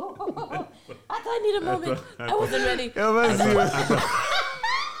 I thought I need a moment. I wasn't ready.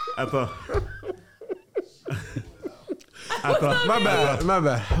 Attends. My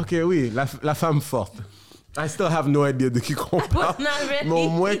bad. Ok, oui, la femme forte. I still have no idea de qui qu'on parle. not ready. Mais au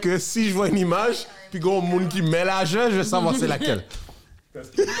moins que si je vois une image, puis gros monde qui met l'argent, je vais savoir c'est laquelle.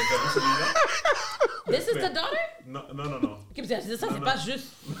 This is the daughter? Non. Ok, ça, c'est pas juste.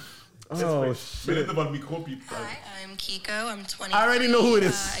 Oh, Mets-le devant le micro, puis... Hi, I'm Kiko. I'm 20. I already know who it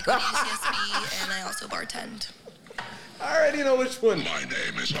is. I go to UCSB and I also bartend. I already know which one. My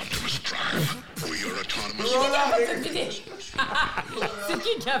name is Optimus Prime. We are autonomous. Cette vidéo. C'est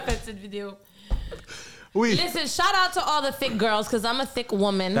qui a fait cette vidéo? Oui. Listen, shout out to all the thick girls, because I'm a thick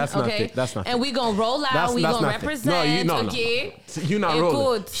woman. That's not okay? thick. That's not And thick. we gonna roll out. We gonna not thick. represent. No. Okay? You're not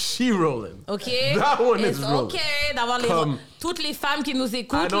rolling. Écoute. She rolling. Okay? That one It's is rolling. okay d'avoir Comme- toutes les femmes qui nous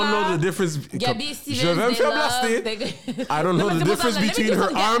écoutent. I don't là. know the difference. Gabby comme, Stevens, je vais me they faire love- blaster. they- I don't know Non, mais the c'est pour difference ça, let me between do her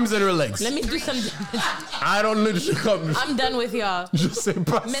some arms and her legs. Let me do some... I don't know. Comme, I'm done with y'all. je sais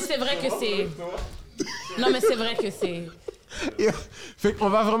pas. Mais c'est vrai que c'est... Non, mais c'est vrai que c'est... Yeah. Fait qu'on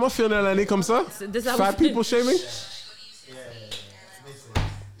va vraiment finir l'année comme ça? this how Fat we- people shaming?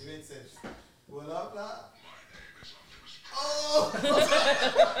 Voilà, là.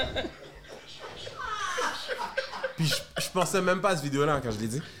 Puis je pensais même pas à cette vidéo-là quand je l'ai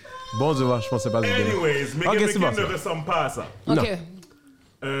dit. Bon Dieu, je pensais pas à cette vidéo-là. Anyways, Megan Ok, c'est McCain bon, ça. ne ressemble pas à ça. Non. OK.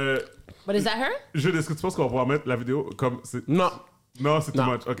 But is that her? Est-ce que tu penses qu'on va pouvoir mettre la vidéo comme... Non. Non, c'est too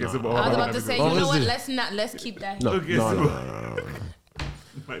Non. much. OK, c'est bon. on I va was mettre about la to say, vidéo. you know what? Vas-y. Let's keep that. Non. OK, non, c'est non, bon. non, non.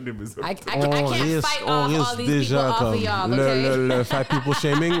 My name is... I can't fight off all these people off comme of y'all, okay? le fat people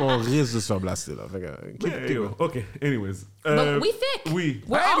shaming, on risque de se faire blaster là. Fait que, keep going. OK, anyways. But we thick. Oui.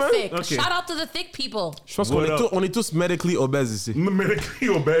 We're Hey, all man. thick. Okay. Shout out to the thick people. Je pense qu'on Voilà. on est tous medically obèses ici. Medically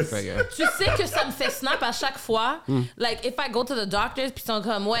obese. Fait que, Tu sais que ça me fait snap à chaque fois. Like, if I go to the doctors, puis ils sont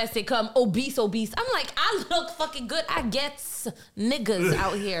comme, ouais, c'est comme obese. I'm like, I look fucking good. I get niggas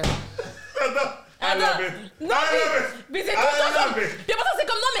out here. I love it. Non, I love it. mais c'est I tout ça. love it. Puis après ça, c'est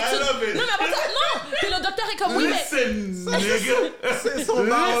comme, non, mais I love it. non, mais après ça, non. Puis le docteur est comme, oui, mais... Listen, nigga.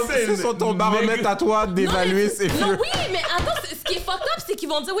 c'est ton baromètre à toi d'évaluer ses Non, flux. oui, mais attends, ce qui est fucked up, c'est qu'ils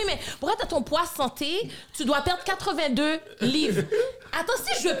vont dire, oui, mais pour être à ton poids santé, tu dois perdre 82 livres. Attends,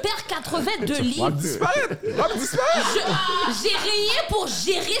 si je perds 82 On va livres, disparaître. On va disparaître. j'ai rien pour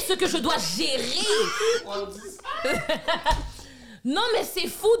gérer ce que je dois gérer. Non, mais c'est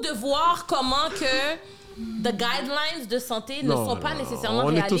fou de voir comment que the guidelines de santé ne sont pas nécessairement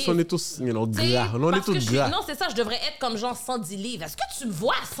on est réalistes. tous, you know, T'sais, gras. On est parce que tous je suis- gras. Non, c'est ça, je devrais être comme genre 110 livres. Est-ce que tu me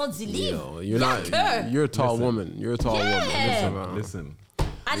vois à 110 livres? Yo, you're a tall woman. You're a tall Yeah. woman. Listen.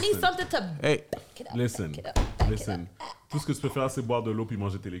 I need something to Hey, back it up, Listen. back it up, back it Listen. up. Tout ce que tu peux faire, c'est boire de l'eau puis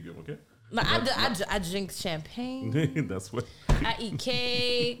manger tes légumes, OK? But I drink champagne. That's what... I eat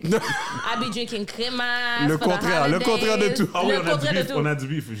cake. I be drinking crémas. Le for the contraire de holidays. tout. Ah oui, Le on a du contraire de beef. tout. On a du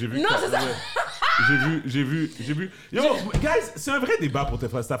beef. J'ai vu. Non, que- c'est ça. Ouais. J'ai vu. Yo, guys, c'est un vrai débat pour te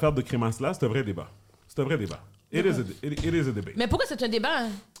faire cette affaire de crémasse-là. C'est un vrai débat. C'est un vrai débat. It is a debate. Mais pourquoi c'est un débat?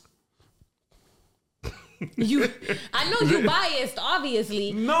 I know you're biased,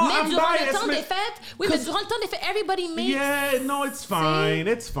 obviously. No, mais I'm durant biased, le temps mais- des fêtes, oui, mais durant le temps des fêtes, everybody makes. Yeah, no, it's fine.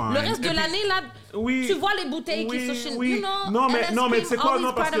 It's fine. Le reste de Et puis- l'année, là, Oui. tu vois les bouteilles qui sont chez nous. Oui. You know, non, mais LSP tu sais quoi? always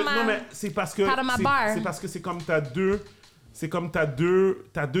Non, parce part que, of non, my- mais c'est parce que part of my bar. c'est parce que c'est comme t'as deux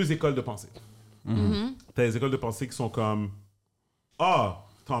écoles de pensée. T'as des écoles de pensée qui sont comme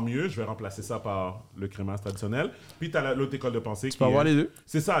tant mieux, je vais remplacer ça par le crémasse traditionnel. Puis t'as l'autre école de pensée qui peux avoir les deux.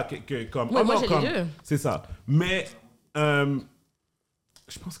 C'est ça, comme Oui, moi, non, j'ai comme- les deux. C'est ça. Mais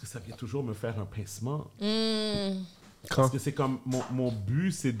je pense que ça vient toujours me faire un pincement. quand Parce que c'est comme mon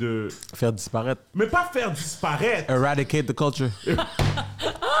but, c'est de faire disparaître, mais pas faire disparaître. eradicate the culture.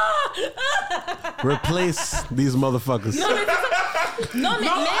 Replace these motherfuckers. Non, mais,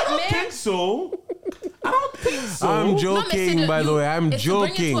 No, I don't mais, think so. I don't think so. I'm non, mais c'est joking, by the way. I'm it's to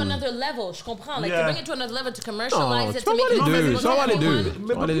bring it joking. to another level. Je comprends. Like, Yeah. to bring it to another level, to Non, commercialize tu it, peux to make avoir les it deux. accessible Tu peux avoir les to deux. everyone.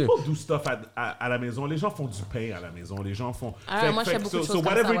 Mais On va les deux. people do stuff à la maison. Les gens font du pain à la maison. Les gens font. Ah, moi, je fais beaucoup de choses so comme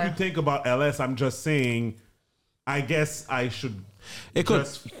whatever ça, you ouais. think about LS, I'm just saying. I guess I should. Écoute,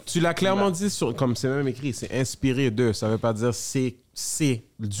 just- tu l'as clairement dit, comme c'est même écrit, c'est inspiré d'eux. Ça veut pas dire c'est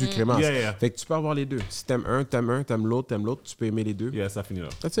du Clémence. Yeah. Fait que tu peux avoir les deux. Si t'aimes un, t'aimes l'autre, tu peux aimer les deux. Yeah, ça finit là.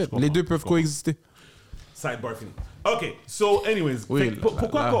 That's Je it. comprends, Les deux je peuvent comprends. coexister. Sidebar fini. OK, so anyways. Oui, fait que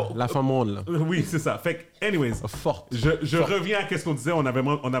pourquoi qu'on- la femme monde, là. Oui, c'est ça. Fait que, anyways. Forte. Je reviens à ce qu'on disait, on a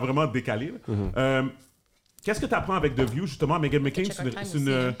vraiment décalé. Là. Qu'est-ce que tu apprends avec The View, justement? Meghan McCain, check c'est our une, time c'est une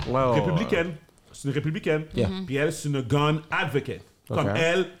aussi. Ouais. républicaine. C'est une républicaine. Yeah. Puis elle, c'est une gun advocate. Comme Okay.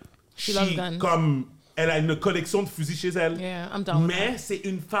 elle, She loves guns. comme elle a une collection de fusils chez elle. Yeah, I'm down with Mais c'est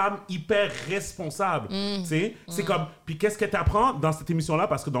une femme hyper responsable. Tu sais, c'est comme. Puis qu'est-ce que tu apprends dans cette émission-là?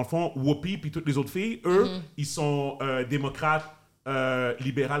 Parce que dans le fond, Whoopi puis toutes les autres filles, eux, ils sont démocrates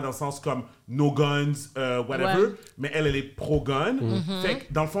libérale dans le sens comme no guns, whatever, Ouais. mais elle est pro-gun. Fait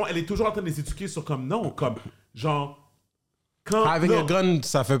que, dans le fond, elle est toujours en train de les éduquer sur comme non, comme genre. Quand, Avec non. un gun,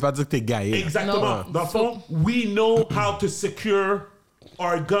 ça fait pas dire que t'es gaillé. Exactement. Non. Dans le fond, we know how to secure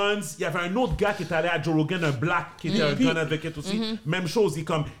our guns. Il y avait un autre gars qui est allé à Joe Rogan, un black, qui était un gun advocate aussi. Même chose,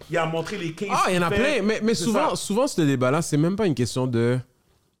 il a montré les cases. Ah, il y en a qu'il fait. plein. Mais C'est souvent, ce débat-là, c'est même pas une question de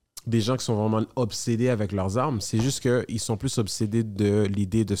des gens qui sont vraiment obsédés avec leurs armes. C'est juste qu'ils sont plus obsédés de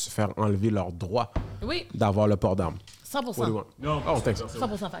l'idée de se faire enlever leur droit Oui, d'avoir le port d'armes. 100%. What do you want? Non, Oh, thanks.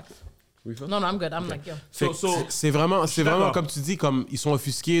 100% fact. Oui, ça? Non, I'm good. I'm like, yo. Fait que So, c'est vraiment, d'accord. comme tu dis, comme ils sont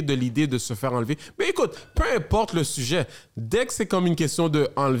offusqués de l'idée de se faire enlever. Mais écoute, peu importe le sujet, dès que c'est comme une question de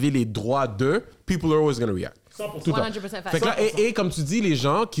enlever les droits d'eux, people are always going to react. 100%. Tout le temps. 100% fact. Fait que là, et comme tu dis, les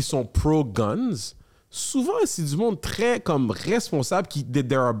gens qui sont pro-guns, souvent, c'est du monde très comme responsable qui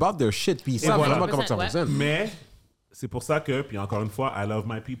they're about their shit, puis ils savent voilà. vraiment comment ça Ouais. fonctionne. Mais c'est pour ça que, puis encore une fois, I love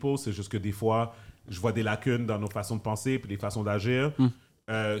my people. C'est juste que des fois, je vois des lacunes dans nos façons de penser puis les façons d'agir.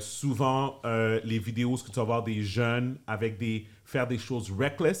 Souvent, les vidéos, ce que tu vas voir des jeunes faire des choses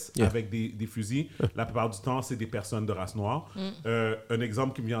reckless avec des fusils, la plupart du temps, c'est des personnes de race noire. Un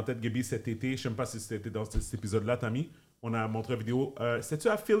exemple qui me vient en tête, Gaby, cet été, je ne sais même pas si c'était dans cet épisode-là, Tammy, on a montré une vidéo. C'était-tu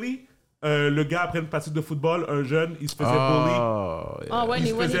à Philly? Le gars, après une partie de football, un jeune, il se faisait bully. Ah ouais, Il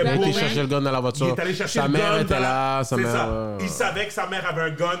se when faisait he Il a ran, été bully. chercher le gun dans la voiture. Il est allé chercher sa le mère gun. était là, sa C'est mère. ça. Il savait que sa mère avait un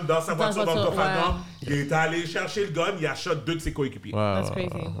gun dans sa voiture, dans le voiture, coffre-à-gants. ouais. Il est allé chercher le gun, il a shot 2 de ses coéquipiers. That's crazy.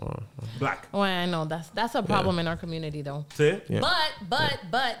 Black. Ouais, I know. That's a problem in our community, though. Tu sais? Yeah.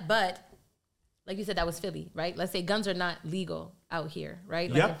 But, like you said, that was Philly, right? Let's say guns are not legal out here, right?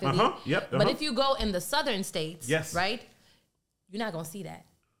 Like Yep, in Philly. yep, But if you go in the southern states, Yes. right, you're not gonna see that.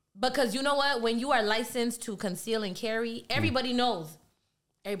 Because you know what? When you are licensed to conceal and carry, everybody knows.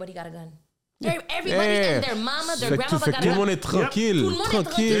 Everybody got a gun. Everybody and their mama, their Fait que grandmama got tout a le monde gun. est tranquille. Tout le monde est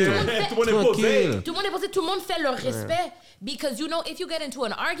tranquille. Tout le monde est posé. Tout le monde est posé, tout le monde fait leur respect. Because you know, if you get into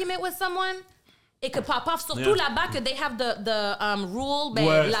an argument with someone, it could pop off. Surtout là-bas que they have the rule, ben,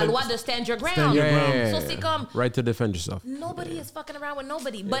 Ouais, la loi de stand your ground. Stand your ground. So c'est comme, Right to defend yourself. nobody is fucking around with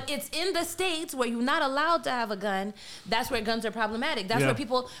nobody. But it's in the states where you're not allowed to have a gun. That's where guns are problematic. That's where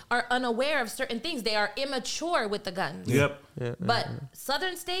people are unaware of certain things. They are immature with the guns. Yep. But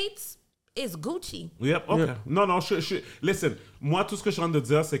southern states is Gucci. Yep, OK. Non, listen, moi, tout ce que je suis en train de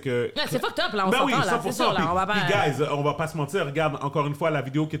dire, c'est que... Ouais, c'est fucked up, là, on Ben s'entend, oui, là. 100%. C'est sûr, là, on va pas... Puis, guys, on va pas se mentir. Regarde, encore une fois, la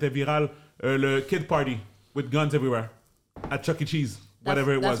vidéo qui était virale, le kid party with guns everywhere at Chuck E. Cheese,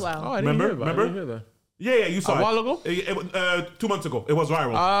 whatever it that's was. wild. Oh, I didn't Remember? hear that. I Remember? didn't hear that. Yeah, you saw A it. while ago? 2 months ago. It was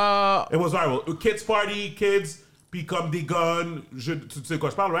viral. It was viral. Kids party, kids, puis comme des guns. Tu sais de quoi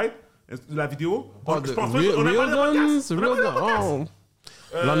je parle, right? La vidéo? Oh, Je the pense pas real, on a real parlé dans le guns? podcast. On a Real parlé dans le podcast. guns?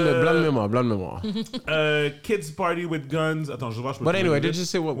 Oh. Blanc de mémoire. Kids party with guns. Attends, je vois. But anyway, did you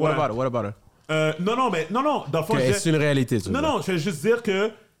say what Ouais. about it? What about it? Non, dans le fond, je C'est une réalité. tu veux dire. Non, je vais juste dire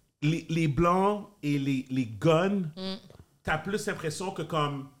que les blancs et les guns, t'as plus l'impression que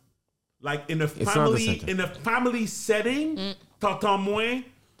comme, like, in a not the same. family setting, t'entends moins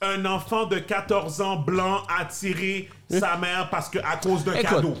un enfant de 14 ans blanc a tiré sa mère parce que à cause d'un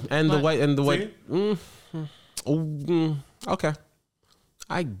cadeau. Écoute, and the white. See? Okay.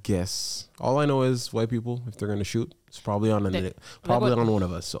 I guess. All I know is white people, if they're going to shoot, it's probably on what- on one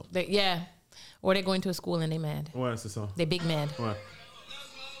of us. So. Yeah. Or they're going to a school and they mad. Ouais, c'est ça. They big mad. Ouais.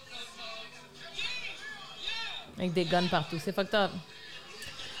 Avec des guns partout. C'est fucked up.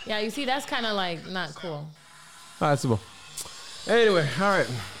 Yeah, you see, that's kind of like not cool. Ah, c'est bon. Anyway, all right.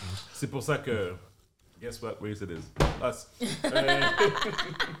 C'est pour ça que, guess what race it is? Us.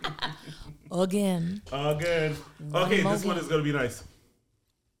 Again. Again. Okay, this one is going to be nice.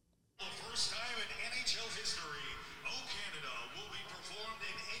 For the first time in NHL history, O Canada will be performed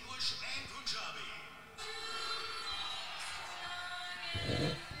in English and Punjabi.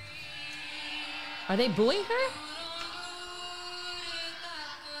 Are they booing her?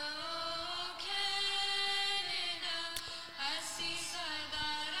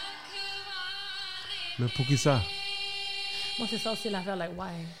 Mais pour qui ça? Moi, c'est ça aussi l'affaire, like, why?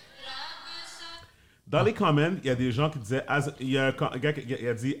 Dans les comments, il y a des gens qui disaient, il y a un gars qui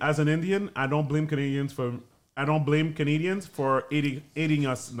a dit, as an Indian, I don't blame Canadians for hating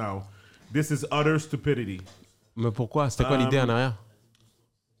us now. This is utter stupidity. Mais pourquoi? C'était quoi l'idée en arrière?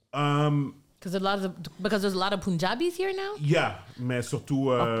 Because there's a lot of Punjabis here now? Yeah, mais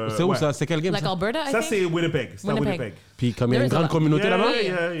surtout. C'est où ouais. ça? C'est quel game Like ça? Alberta, I Ça, think? c'est Winnipeg. C'est à Winnipeg. Winnipeg. Puis comme il y a There une is a grande lot. communauté Yeah, là-bas?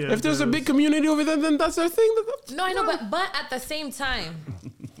 yeah. If there's a big community over there, then that's their thing. No, I know, but at the same time,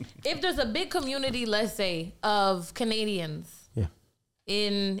 if there's a big community, let's say, of Canadians Yeah.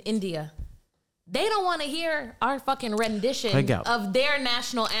 in India, They don't want to hear our fucking rendition Regarde. of their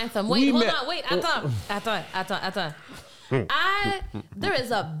national anthem. Wait, Oui, hold mais- on, wait, attends. There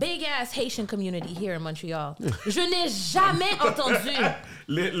is a big ass Haitian community here in Montreal. Je n'ai jamais entendu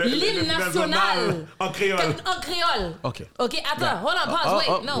l'hymne national en créole. en créole. OK. OK, attends, hold on, pause,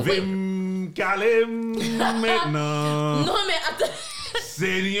 wait, no, wait. Vim Kalem maintenant. Non, mais attends.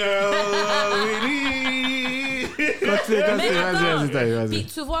 Seigneur, oui. Mais attends. vas-y. Puis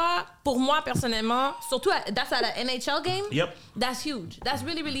tu vois, pour moi personnellement, surtout that's at an NHL game, Yep. that's huge. That's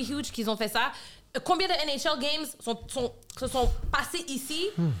really, really huge qu'ils ont fait ça. Combien de NHL games se sont passés ici?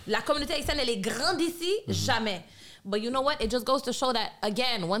 La communauté haïtienne, elle est grande ici? Jamais. But you know what? It just goes to show that,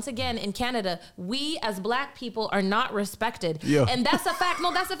 once again, in Canada, we as black people are not respected. Yeah. And that's a fact.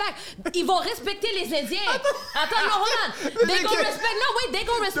 No, that's a fact. Ils vont respecter les Indiens. Attends, no, hold on. They gonna respect, they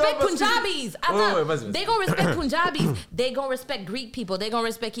gonna respect Punjabis. Attends. ouais, vas-y. They gonna respect Punjabis. They gonna respect Greek people. They gonna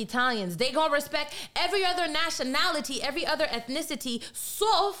respect Italians. They gonna respect every other nationality, every other ethnicity,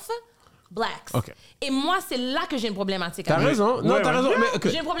 sauf blacks. OK. Et moi, c'est là que j'ai une problématique T'as avec. raison. Non, Ouais, t'as ouais. raison. Mais, OK.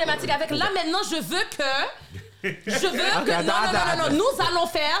 J'ai une problématique avec. Là, maintenant, je veux que... attends. Nous allons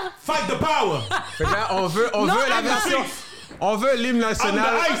faire... Fight the power. Fait que là, on veut Non, la attends. version... On veut l'hymne national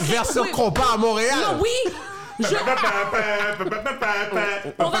On the ice. version Oui. compas à Montréal. Non, oui!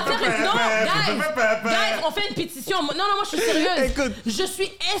 On va faire une... Non, guys, on fait une pétition. Non, moi, je suis sérieuse. Écoute. Je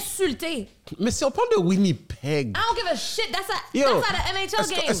suis insultée. Mais si on parle de Winnipeg... I don't give a shit. That's Yo, at an NHL est-ce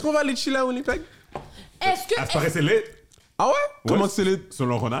game. qu'on va aller chiller à Winnipeg? Est-ce que... Ah, ça paraît c'est lit. Ah ouais? Comment que c'est le...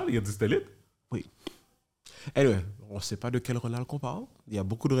 Selon Ronald, il a dit que c'était lit. Oui. Anyway, on sait pas de quel Ronald qu'on parle. Il y a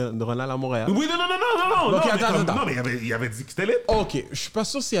beaucoup de Ronald à Montréal. Oui, non. Ok, mais attends. Non, mais il avait dit que c'était lit. Ok, je suis pas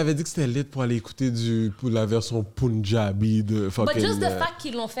sûr s'il avait dit que c'était lit pour aller écouter pour la version Punjabi de fucking... But just the fact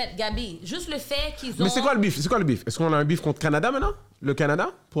qu'ils l'ont fait, Gabi. Juste le fait qu'ils ont... Mais c'est quoi le beef? Est-ce qu'on a un beef contre Canada maintenant? Le Canada?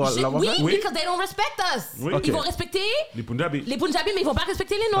 Pour l'avoir Oui, fait? Oui. because they don't respect us. Oui. Ils Ok. vont respecter Les Punjabis. les Punjabis, mais ils vont pas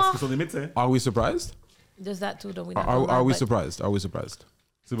respecter les Parce Noirs. qu'ils sont des médecins. Are we surprised? There's that too, don't we? Are we surprised? Are we surprised?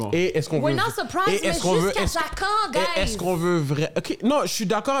 C'est bon. Et est-ce qu'on We're veut... not surprised, et mais est-ce qu'on veut- jusqu'à est-ce- quand, guys? Est-ce qu'on veut vrai... Ok, non, je suis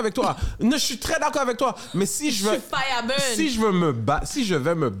d'accord avec toi. Non, je suis très d'accord avec toi. Mais si je veux... Je suis fireburn. Si je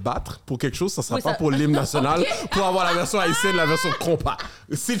vais me battre pour quelque chose, ça sera Oui, pas ça- pour l'hymne national, Ok. pour avoir la version haïtienne, la version compas.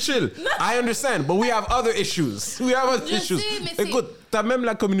 C'est chill. I understand, but we have other issues. We have other Je issues. sais, mais c'est- Écoute, t'as même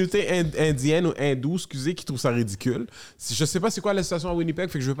la communauté indienne ou hindoue, excusez, qui trouve ça ridicule. Je sais pas c'est quoi la situation à Winnipeg,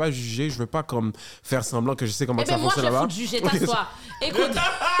 fait que je veux pas juger, je veux pas comme faire semblant que je sais comment Eh ça bien, moi, je fonctionne là-bas. fous de juger, t'assois. Écoute.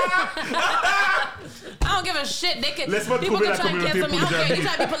 I don't give a shit. They can, Laisse-moi people trouver can la try and communauté cancel me. I don't care. Punjabi. You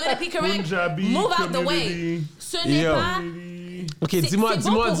try to be politically correct. Punjabi Move out the way. community. Ce n'est Yo. pas... Ok, C'est- dis-moi, c'est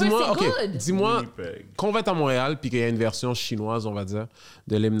bon pour eux, c'est ok, good. dis-moi, Winnipeg. quand on va être à Montréal puis qu'il y a une version chinoise, on va dire,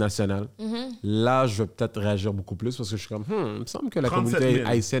 de l'hymne national, Mm-hmm. là, je vais peut-être réagir beaucoup plus parce que je suis comme, il me semble que la 37 communauté 000.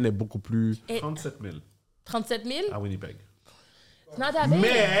 haïtienne est beaucoup plus... 37 000 37 000? à Winnipeg. It's not that big.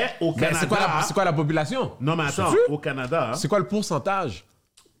 Mais au Ben, Canada... c'est quoi la population? Non, mais attends, Sais-tu? au Canada... C'est quoi le pourcentage?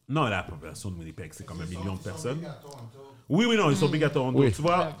 Non, la population de Winnipeg, c'est comme 1 million de personnes. Oui, non, ils sont big à Toronto. Oui. Tu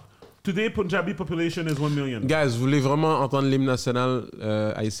vois, today, Punjabi population is 1 million. Guys, vous voulez vraiment entendre l'hymne national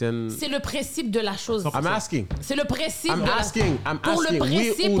haïtienne? C'est le principe de la chose. I'm asking. C'est le principe I'm de la... asking. Pour le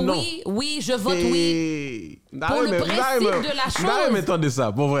principe, oui ou non? oui, je vote oui. Pour le principe de la chose. m'étonner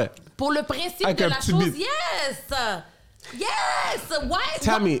ça, pour vrai. Pour le principe Avec de un la petit chose, bit. yes! Why?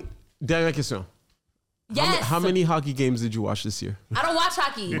 Tammy, dernière question. Yes! How many hockey games did you watch this year? I don't watch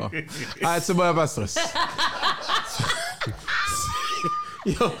hockey. Bon. Ah, c'est bon, pas de stress.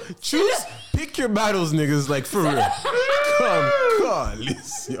 Yo, pick your battles, niggas, like for real. Come,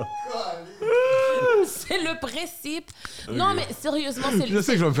 yo. C'est le principe. Non, mais sérieusement, c'est Je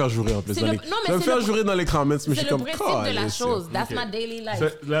sais que je vais me faire jurer en plus. C'est dans le- les- non, mais je vais me c'est faire le- jurer dans les comments, mais je c'est suis le comme, principe de la chose. That's Ok. my daily life.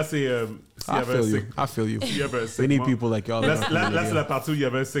 Là, c'est... s'il y I avait un feel you. seg- I feel you. s'il y avait un We segment... need people like y'all. Là, c'est la partie où il y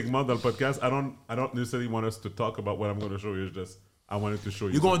avait un segment dans le podcast. I don't necessarily want us to talk about what I'm going to show you. It's just, I wanted to show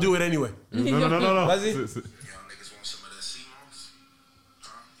you. You're gonna do it anyway. Non. Vas-y. C'est- Y'all niggas want some of that sea moss? Huh?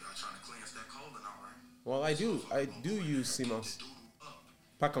 Y'all trying to cleanse that cold and all right? Well, I do use CMOS.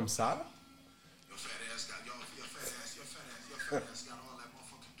 Pas comme ça. Your fat ass got your fat ass got all that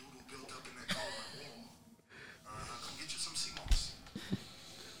motherfucking doodle built up in that cold and warm. Come get you some sea moss.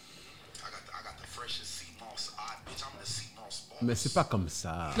 I got the freshest sea moss. Bitch, I'm the sea moss boss. Mais c'est pas comme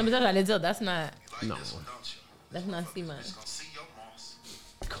ça. Non, mais ça, j'allais dire, that's not Non. This one, don't you? see man. It's gonna see your moss.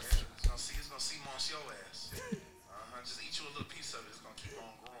 It's gonna see moss your ass. Just eat you a little piece of it. It's gonna keep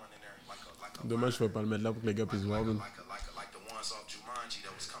on growing in there like a Dommage, je vais pas le mettre là pour que les gars puissent voir. like the ones off Jumanji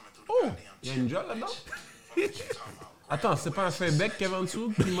that was coming through the Oh, goddamn il y a une jolle là-dedans? Fuck what you talking about? Attends, c'est pas un fin bec qu'il y avait en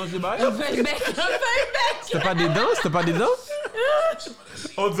dessous qui mange des bails? Un peu bec. C'était pas des dents? C'était pas des dents?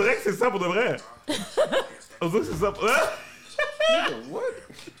 On dirait que c'est ça pour de vrai. On dirait que c'est ça. What?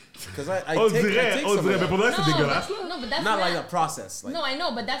 Because I On take dirait, some of mais that. pour là, c'est dégueulasse. Là. No, but that's Not not. like a process. Like, No, I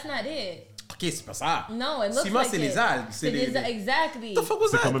know, but that's not it. OK, c'est pas ça. No, it looks Ciment, like c'est it. les algues. C'est des exactly. What the fuck was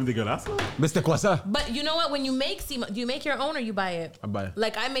C'est that? quand même dégueulasse. Là. Mais c'était quoi ça? But you know what? When you make cima, do you make your own or you buy it? I buy it.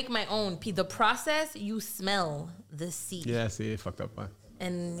 Like I make my own. The process, you smell the seed, Yeah, c'est fucked up. Ouais.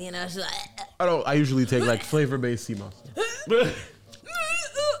 and you know, it's like, I usually take like flavor-based ciment.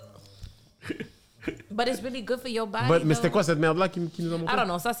 but it's really good for your body. Mais c'était though. quoi cette merde-là qui nous a montré? I don't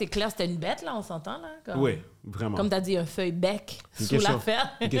know. Ça c'est clair. C'était une bête là. On s'entend là. Comme, Oui, vraiment. Comme t'as dit, un feuille bec Une sous question.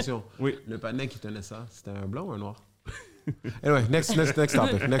 l'affaire. Une question. Oui. Le panneau qui tenait ça, c'était un blanc ou un noir? Anyway, next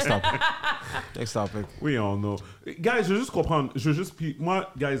topic. Next topic. Oui, on a. Guys, je veux juste comprendre. Puis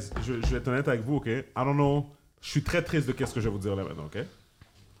moi, guys, je vais être honnête avec vous, OK? I don't know. Je suis très triste de qu'est-ce que je vais vous dire là maintenant, OK?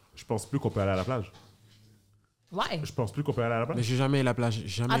 Je pense plus qu'on peut aller à la plage. Why? Je pense plus qu'on peut aller à la Mais plage. j'ai jamais aimé la plage.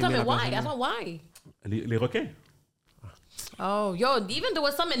 Jamais Attends, aimé mais la plage. why? Attends, why? Les requins. Oh, yo, even there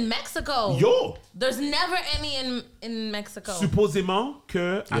was some in Mexico. Yo! There's never any in Mexico. Supposément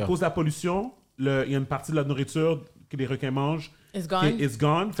que à Yeah. cause de la pollution, il y a une partie de la nourriture que les requins mangent It's gone? qui is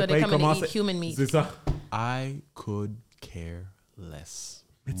gone. So Fait que they là, ils come and commencent eat human meat. C'est ça. I could care less.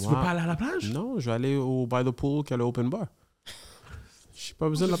 Mais tu Moi, veux pas aller à la plage? Non, je vais aller au by the pool qui a le open bar. J'ai pas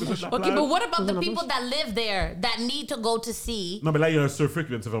besoin de la plage. Okay, but what about the people that live there that need to go to sea? Non, mais là, il y a un surfeur qui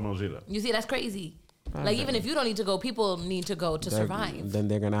vient de se faire manger, là. You see, that's crazy. Like, even if you don't need to go, people need to go to survive. Then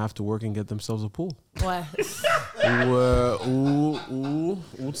they're gonna have to work and get themselves a pool. Ouais. Ou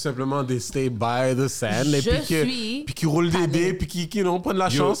tout simplement they stay by the sand et Je suis puis qui roulent des dés puis qui n'ont pas de la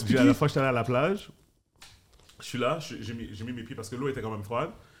Yo, chance. Puis la dernière qui... fois que j'étais allé à la plage, je suis là, j'ai mis mes pieds parce que l'eau était quand même froide.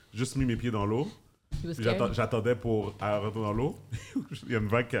 J'ai juste mis mes pieds dans l'eau. You was Puis scared? j'attendais pour rentrer dans l'eau. Il y a une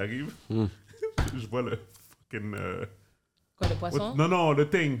vague qui arrive. Je vois le fucking. Quoi, le poisson? Non, le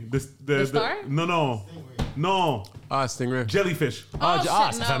thing. The star? Non. Ah, Stingray. Jellyfish. Oh, ça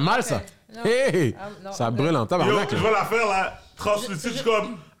shit, fait no, mal okay. ça. No. Hey, No, ça okay. brûle en Yo, tabarnak. je vois l'affaire là. Translucide, je suis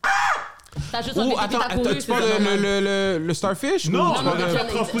comme. T'as juste Ou envie attends, de courir, tu parles le starfish? Non, ou tu non, parles de- non, le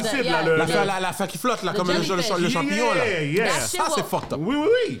translucide, yeah. là. l'affaire qui flotte là, Le comme le jellyfish. champignon là. Yeah. That Ça shit c'est will- fucked up.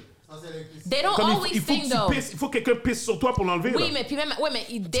 Oui. They don't Comme always il faut sting, que though. tu pisses. Il faut que quelqu'un pisse sur toi pour l'enlever. Oui, là. mais puis même, ouais, mais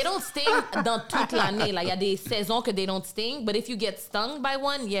they don't sting dans toute l'année. Là, il y a des saisons que they don't sting, but if you get stung by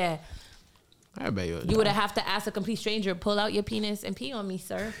one, yeah, Ah ben, you would have to ask a complete stranger, pull out your penis and pee on me,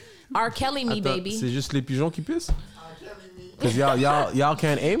 sir. R. Kelly me, attends, baby. c'est juste les pigeons qui pissent? Because y'all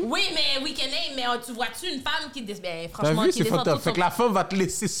can't aim? Oui, mais we can aim, mais tu vois-tu une femme qui ben, T'as franchement, vu, qui c'est descend fucked up. tout Fait son... que la femme va te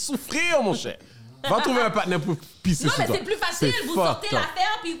laisser souffrir, mon cher. Va trouver un partenaire pour pisser Non, sur mais toi. c'est plus facile. C'est Vous fucked sortez up.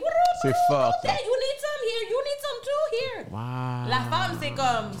 l'affaire, puis... C'est fucked up. You need some here, you need some too here. Wow. La femme, c'est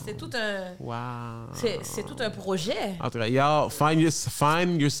comme... C'est tout un... Wow. C'est tout un projet. En tout cas, y'all, find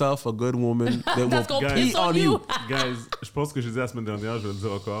yourself a good woman that Parce qu'on will pisse pee on on you. you. Guys, je pense que j'ai dit la semaine dernière, je vais le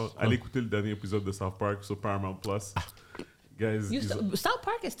dire encore. Allez écouter le dernier épisode de South Park sur Paramount Plus. Guys, South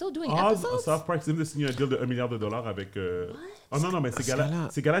Park is still doing Ah, episodes? South Park, c'est de signer un deal de $1 milliard avec. Oh non, mais ces gars-là-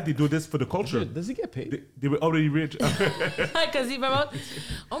 gars-là, they do this for the culture. Does he get paid? They were already rich. Because he promote.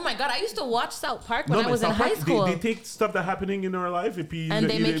 Oh my God, I used to watch South Park when Non, I mais was in South high Park, school. they take stuff that's happening in our life et puis. And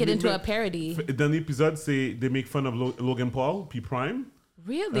they make it into a parody. Le dernier épisode, c'est They make fun of Logan Paul puis Prime.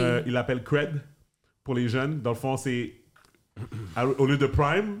 Really? Il l'appelle Cred pour les jeunes. Dans le fond, c'est. Au lieu de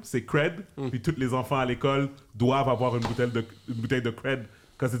Prime, c'est Cred. Puis tous les enfants à l'école doivent avoir une bouteille de Cred.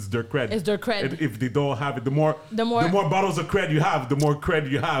 Because it's their cred. It's their cred. And if they don't have it, the more more- bottles of cred you have, the more cred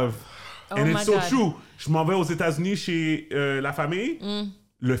you have. Oh And my it's so God. true. Je m'en vais aux États-Unis chez la famille.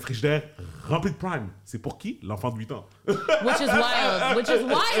 Le frigidaire rempli de Prime. C'est pour qui? L'enfant de 8 ans. Which is wild. Which is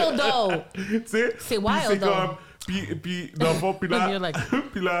wild, though. Tu sais? C'est Puis wild, c'est though. comme... Puis dans le fond, puis You're là, like-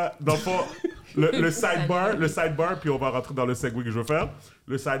 puis là, dans le fond, le sidebar, puis on va rentrer dans le segue que je veux faire.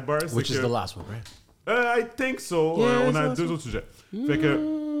 Le sidebar, c'est Which que... is the last one, right? I think so. Yeah, On a c'est deux autres sujets. Fait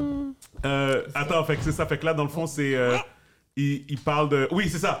que... attends, fait que c'est ça. Fait que là, dans le fond, c'est... il parle de... Oui,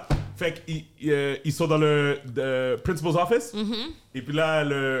 c'est ça. Fait qu'ils sont dans le principal's office. Et puis là,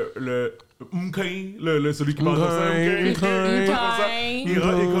 le celui qui parle comme ça. Mkay. Il est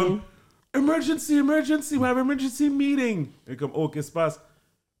comme... Emergency, we have emergency meeting. Et comme, oh, qu'est-ce qui se passe?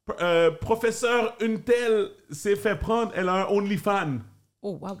 Professeur Untel s'est fait prendre, elle a un OnlyFans.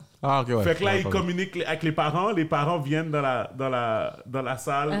 Oh, wow. Ah, ok, ouais. Fait que là, Ouais, il pas communique avec les parents viennent dans la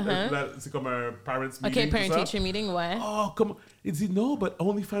salle. Là, c'est comme un parents meeting. OK, tout ça. parent-teacher meeting, ouais. Oh, comment? Il dit, no, but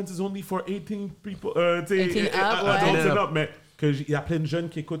OnlyFans is only for 18 people. 18 up, ouais. adults and up. Mais qu'il y a plein de jeunes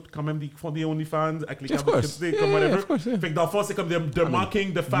qui écoutent quand même, qui font des OnlyFans avec les cartes Of de course. crédit, comme whatever. Of course, yeah. Fait que dans le fond, c'est comme they're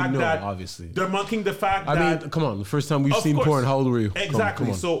mocking the fact that... obviously. They're mocking the fact I that... mean, come on. The first time we've Of seen course. porn, how old were you? Exactly.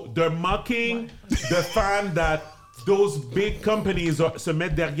 Come on. So they're mocking the fact that those big companies se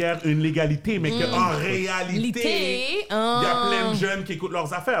mettent derrière une légalité, mais qu'en réalité, il y a plein de jeunes qui écoutent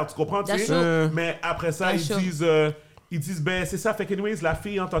leurs affaires. Tu comprends? Tu That's sais? true. Mais après ça, That's ils disent, ben c'est ça. Fait qu'anyways, la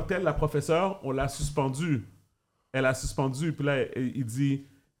fille en tant que telle, la professeure, on l'a suspendue. Elle a suspendu. Puis là, il dit,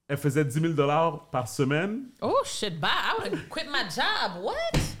 elle faisait $10,000 par semaine. Oh shit, bye. I would have quit my job.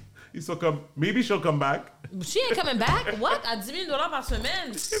 What? Ils sont comme, maybe she'll come back. She ain't coming back? What? À $10,000 par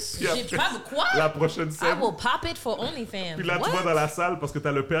semaine? J'ai après, pas... Quoi? La prochaine I scène. will pop it for OnlyFans. Puis là, What? tu vois dans la salle, parce que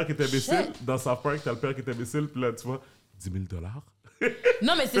t'as le père qui est imbécile. Shit. Dans South Park, t'as le père qui est imbécile. Puis là, tu vois, $10,000.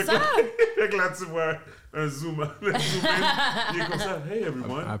 Non, mais c'est ça. Fait que là, tu vois un zoom in. Il est comme ça, hey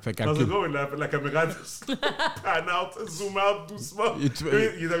everyone. Ah, fait Dans calcul. un gros, la caméra pan out, zoom out doucement. Et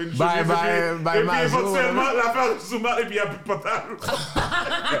Il avait une Bye, chose, bye, et puis, bye, et puis Mazo, éventuellement, l'affaire zoom out et puis il n'y a plus de potable.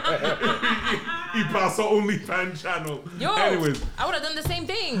 il passe sur OnlyFans channel. Yo, Anyways. I would have done the same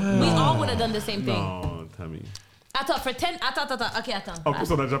thing. We all would have done the same thing. Non, Tammy. Attends, for 10... Attends. OK, attends. En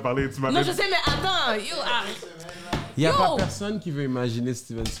plus, on a déjà parlé, tu m'as Non, je sais, mais attends. Yo, Il n'y a Yo! pas personne qui veut imaginer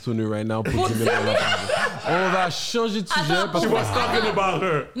Steven Spooner right now pour 10 000 $. On va changer de sujet Attends, parce She que... was talking about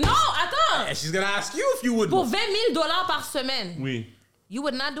her. non, attends. She's gonna ask you if you would. Pour $20,000 par semaine, Oui. you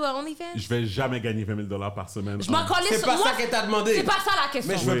would not do an OnlyFans? Je vais jamais gagner $20,000 par semaine. Je m'en calisse. C'est pas Moi, ça qu'elle t'a demandé. C'est pas ça la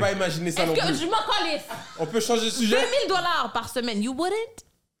question. Mais je veux Oui. pas imaginer ça Est-ce non que plus. je m'en calisse? On peut changer de sujet? $20,000 par semaine, you wouldn't?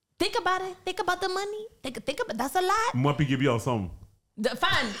 Think about it. Think about the money. Think about... That's a lot. Moi et Gaby ensemble.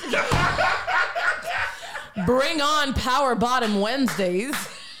 Fine. Bring on Power Bottom Wednesdays.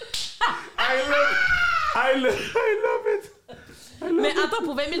 I love it. Mais attends,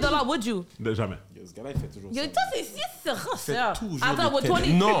 pour $20,000, would you? Jamais. Ce gars-là, il fait toujours Yo, ça. ça, c'est rare, ça. Toujours Attends, des what, têtes.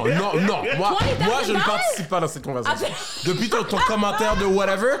 20... Non. Moi, 20,000 je ne participe pas dans cette conversation. Attends. Depuis ton commentaire de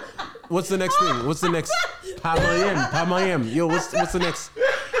whatever, what's the next thing? What's the next? Pas moyen. Yo, what's the next?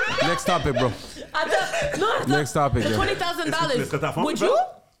 Next topic, bro. Attends, non, attends. Next topic, For yeah. Est-ce que tu laisserais ta $20,000, femme would faire? you?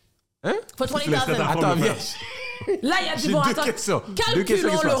 Hein? For tu laisserais ta 20,000. femme Attends, le viens. faire? Là, il y a dit, J'ai bon, deux attends, questions.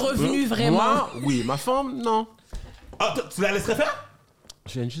 calculons le revenu vraiment. Moi, oui. Ma femme, non. Ah, tu la laisserais faire?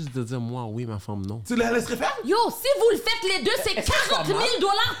 Je viens juste de dire moi, oui. Ma femme, non. Tu la laisserais faire? Yo, si vous le faites les deux, c'est $40,000. J'ai Attends, dit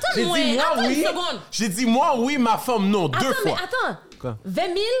moi, attends oui. une seconde. J'ai dit moi, oui. Ma femme, non. Deux Attends, mais fois. attends. Quoi? 20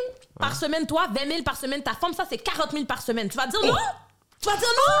 000 par semaine, toi, 20 000 par semaine, ta femme, ça, c'est 40 000 par semaine. Tu vas dire non? Tu vas dire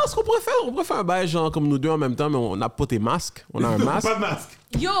non? Ce qu'on pourrait faire, on pourrait faire un bail genre comme nous deux en même temps, mais on n'a pas tes masques. On a un masque. Pas de masque.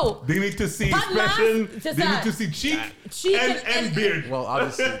 Yo! They need to see Pas de expression. masque, c'est They ça. need to see cheek, Cheek and and- beard. Well,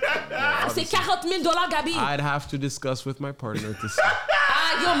 obviously. C'est $40,000, Gabi. I'd have to discuss with my partner to see.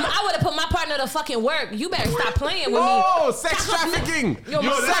 Yo, I would have put my partner to fucking work. You better stop playing with me. Oh, sex 40 000 trafficking! Yo,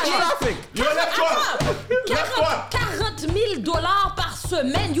 Yo, Sex lève-toi. traffic! Yo, lève-toi. Lève-toi. $40,000 par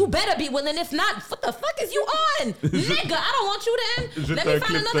semaine. You better be willing. If not, what the fuck is you on? Nigga, I don't want you then. Let me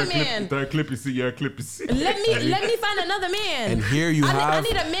find another man. T'as un clip ici, il y a un clip ici. Let me find another man. And here you I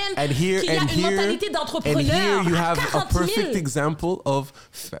need a man qui a une mentalité and d'entrepreneur. here you have a 40 000. perfect example of,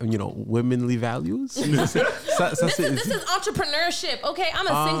 womanly values. ça, This c'est... is entrepreneurship, okay? I'm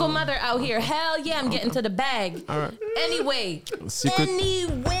a single mother out here. Hell yeah, I'm getting to the bag. All right. Anyway, Secret- any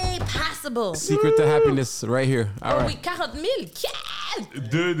way possible. Secret to happiness right here. All Oh right. oui, 40 000. Yes!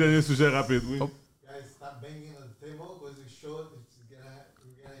 Deux derniers sujets rapides, oui. Guys, stop banging on the table because it's short. We're gonna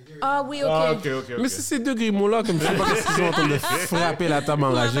hear it. Ah oui, Ah, ok. ok. Mais c'est ces deux grimauds-là, comme tu sais pas qu'est-ce qu'ils sont en train de frapper la table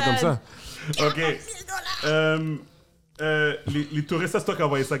enragée comme ça. Ok. Les touristes, ça c'est toi qui as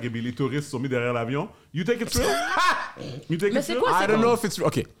envoyé ça, Gaby. Les touristes sont mis derrière l'avion. You think it's real? You think Mais it's c'est real? quoi, I don't know if it's...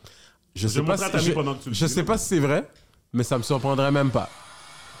 OK. Je sais pas montrer à si... Tammy pendant que tu le Je dis, sais là. pas si c'est vrai, mais ça me surprendrait même pas.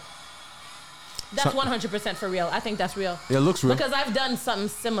 That's 100% for real. I think that's real. It looks real. Because I've done something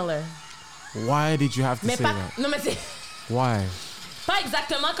similar. Why did you have to Mais say pas... that? Non, mais c'est... Why? Pas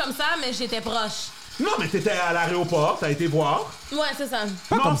exactement comme ça, mais j'étais proche. Non, mais t'étais à l'aéroport, t'as été voir. Ouais, c'est ça.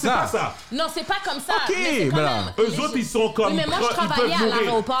 Pas non, comme c'est ça. pas ça. Non, c'est pas comme ça. Ok, mais c'est quand ben là, même Eux léger. autres, ils sont comme... Oui, mais moi, je ils peuvent travaillais à mourir.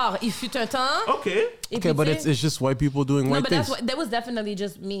 l'aéroport. Il fut un temps. OK. Et Okay, puis, but tu sais- it's just white people doing No, white but things. that was definitely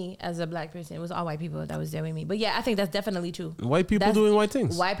just me as a black person. It was all white people that was there with me. But yeah, I think that's definitely true. White people That's- doing white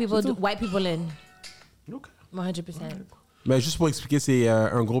things. White people, white people in. OK. 100%. Mais juste pour expliquer, c'est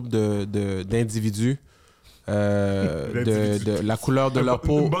un groupe d'individus de la couleur de leur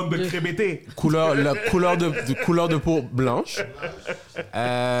peau, Une bande de crébétés. la couleur de peau blanche,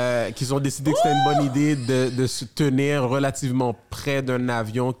 qui ont décidé que c'était une bonne idée de se tenir relativement près d'un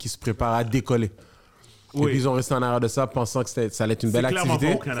avion qui se prépare à décoller. Et puis ils ont resté en arrière de ça, pensant que ça allait être une belle C'est clairement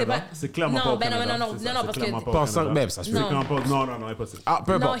activité. pas au Canada. C'est clairement Non, pas au ben non, Canada. non, C'est non, ça, non, c'est parce clairement que- pas au Pensant, Canada. ben, ça se C'est peut. clairement pas... Non, impossible. Ah,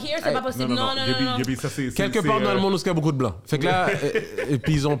 peu Non, importe. here, c'est pas possible. Non, non, non, non. Gaby, ça, c'est... Quelque part dans le monde où il y a beaucoup de blancs. Fait que là, et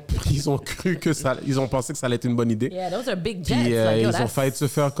puis ils ont cru que ça, ils ont pensé que ça allait être une bonne idée. Yeah, those are big jets. Puis like, yo, ils ont that's failli se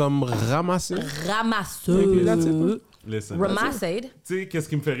faire comme ramasser. Ramasseux. Listen. Ramassed. Tu sais, qu'est-ce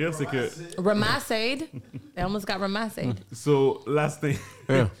qui me fait rire, c'est que... Ramassed. I almost got ramassed. So, last thing...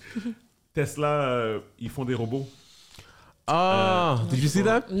 Yeah. Tesla, ils font des robots. Ah, did you see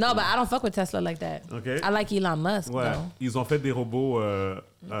that? No, but I don't fuck with Tesla like that. Okay. I like Elon Musk, Ouais. though. Ils ont fait des robots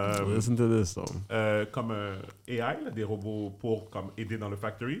Listen to this, though. comme AI, là, des robots pour comme, aider dans le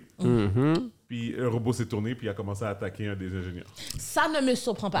factory. Mm-hmm. Puis un robot s'est tourné puis il a commencé à attaquer un des ingénieurs. Ça ne me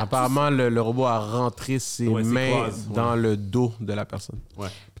surprend pas. Apparemment, le robot a rentré ses Ouais, ses mains croises, dans le dos de la personne. Ouais.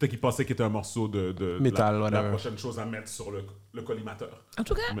 Peut-être qu'il pensait qu'il était un morceau de Métal, la whatever. prochaine chose à mettre sur le collimateur. En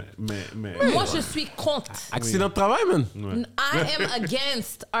tout cas, Mais moi, je suis contre. Accident de travail, man. Ouais. I am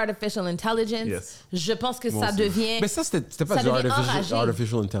against artificial intelligence. Yes. Je pense que Moi ça aussi. devient... Mais ça, c'était pas Ça du devient artificial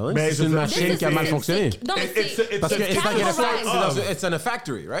intelligence. Mais C'est une je- machine qui a mal fonctionné. Non, mais c'est... Parce que it's it's like in a categorized. it's in a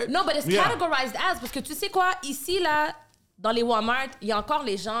factory, right? No, but it's Yeah. categorized as. Parce que tu sais quoi, ici, là, dans les Walmart, il y a encore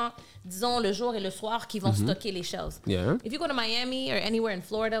les gens, disons, le jour et le soir, qui vont stocker les shelves. Yeah. If you go to Miami or anywhere in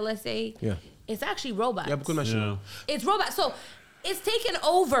Florida, let's say, Yeah. it's actually robots. Il y a beaucoup de machines. Yeah. It's robots. So, it's taken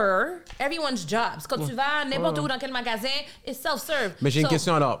over everyone's jobs. Quand tu vas n'importe où dans quel magasin, it's self-serve. Mais j'ai une So,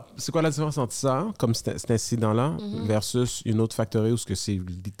 question alors. C'est quoi la différence entre ça, comme cet incident-là, versus une autre factory où ce que c'est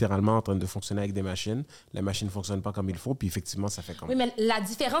littéralement en train de fonctionner avec des machines. La machine ne fonctionne pas comme il faut, puis effectivement, ça fait comme... Oui, mais la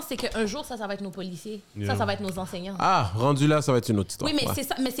différence, c'est qu'un jour, ça va être nos policiers. Yeah. Ça va être nos enseignants. Ah, rendu là, ça va être une autre histoire. Oui, mais Ouais. c'est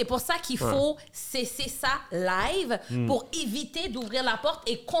ça. Mais c'est pour ça qu'il faut cesser ça live pour éviter d'ouvrir la porte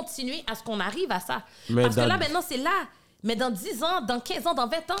et continuer à ce qu'on arrive à ça. Mais Parce que dans- là, maintenant, c'est là. Mais dans 10 ans, dans 15 ans, dans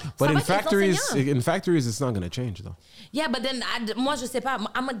 20 ans, But ça in va être factories, les enseignants. in factories, it's not going to change, though. Yeah, but then, moi, je sais pas.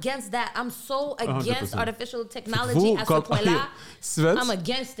 I'm against that. I'm so against 100%. artificial technology Vous, à ce comme- point-là. Steven, I'm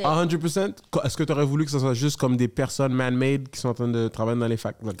against it. 100%, est-ce que tu aurais voulu que ce soit juste comme des personnes man-made qui sont en train de travailler dans les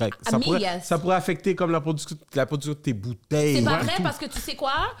factories? Yes. Ça pourrait affecter comme la production de tes bouteilles. C'est pas Ouais. vrai parce que tu sais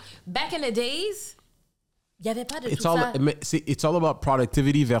quoi? Back in the days, il n'y avait pas de It's tout ça. it's all about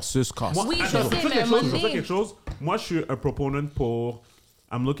productivity versus cost. Oui, je Attends, sais, faut mais à un dire moment quelque chose, faut donné- dire quelque chose. Moi, je suis un proponent pour...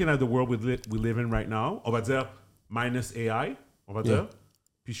 I'm looking at the world we live in right now. On va dire minus AI, on va dire.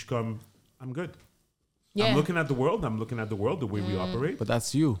 Puis je suis comme, I'm good. Yeah. I'm looking at the world the way we operate. But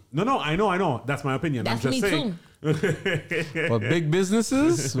that's you. No, I know. That's my opinion. That's I'm just me saying. But big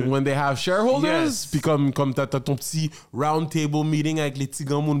businesses, when they have shareholders, Yes. puis comme t'as ton petit round table meeting avec les petits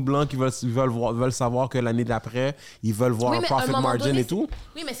gants blancs qui veulent savoir que l'année d'après, ils veulent voir un mais à un profit moment margin donné, et tout.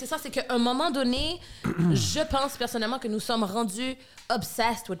 Oui, mais c'est ça, c'est qu'à un moment donné, je pense personnellement que nous sommes rendus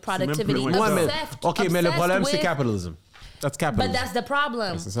obsessed with productivity. plus loin que ça. Ouais, mais, Obsessed, OK, mais le obsessed problème, c'est with- capitalism. That's But capitalism. that's the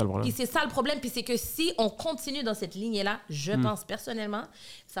problem. C'est ça le problème. Puis c'est ça le problème. Puis c'est que si on continue dans cette lignée-là, je pense personnellement,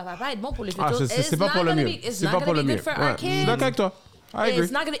 ça va pas être bon pour le futur. Ah, c'est pas pour le mieux. C'est pas pour le mieux. For Ouais. our Je suis kids. d'accord avec toi. I agree.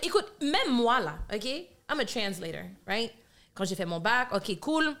 It's not gonna... Écoute, même moi, là, OK? I'm a translator, right? Quand j'ai fait mon bac, OK,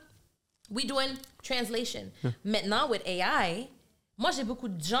 cool. We doing translation. Maintenant, with AI, moi, j'ai beaucoup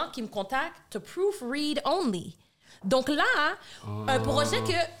de gens qui me contactent to proofread only. Donc là, un projet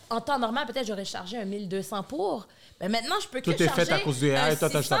que, en temps normal, peut-être j'aurais chargé 1200 pour. Mais maintenant, je peux que Tout est charger fait à cause du AI, toi,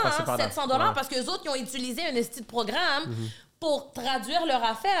 t'as juste à passer par là. 700 dollars Ouais. parce que les autres, ils ont utilisé un esti de programme pour traduire leur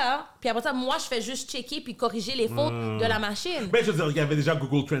affaire. Puis après ça, moi, je fais juste checker puis corriger les fautes de la machine. Ben, je veux dire, il y avait déjà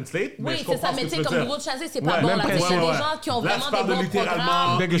Google Translate. mais Oui, je c'est ça, comprends mais ce tu que sais, tu comme veux dire. Google Translate, c'est pas Ouais, bon. même Là, il y a principe. des gens qui ont Là, vraiment tu parles des de bons littéralement,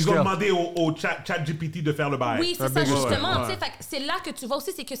 programmes. Big ils ont scale. demandé au ChatGPT de faire le bail. Oui, c'est ça, big- justement. ouais, tu sais, fait que c'est là que tu vois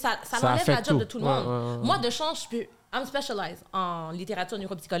aussi, c'est que ça Ça enlève la affecte job tout. de tout le Ouais, monde. ouais, ouais. Moi, de chance, je peux... I'm specialized en littérature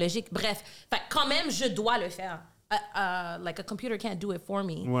neuropsychologique. Bref, fait que quand même, je dois le faire. Like a computer can't do it for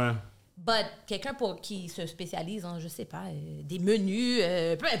me. Ouais. But quelqu'un qui se spécialise en, je sais pas, des menus,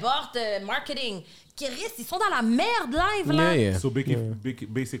 peu importe, marketing, qui risque, ils sont dans la merde live, là. Yeah, yeah. So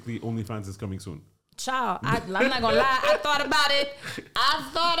basically, OnlyFans is coming soon. Ciao. I'm not gonna lie, I thought about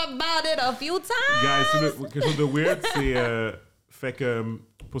it a few times. Guys, quelque chose de weird, c'est... fait que,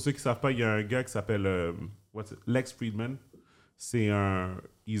 pour ceux qui savent pas, il y a un gars qui s'appelle Lex Friedman.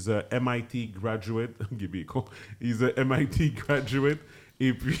 He's a MIT graduate. He's a MIT graduate.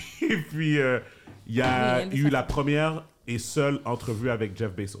 Et puis, il y a eu la première et seule entrevue avec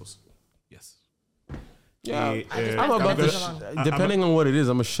Jeff Bezos. Yes. Yeah. Et, I'm about to, I'm depending on what it is,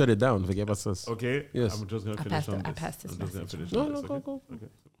 I'm gonna shut it down. Forget about this. Okay. Yes. I'm just gonna I finish passed on it- I this. passed this I'm just gonna message. finish No, on no, this, go, okay? go. Okay.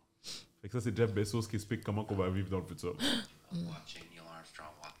 Fait que ça, c'est Jeff Bezos qui explique comment on va vivre dans le futur. Watching Neil Armstrong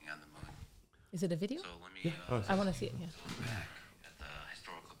walking on the moon. Is it a video? So let me I want to see it, yeah. look back at the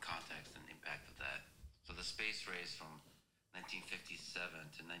historical context and impact of that. So the space race from 1957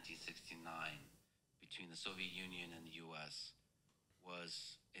 to 1969 between the Soviet Union and the U.S.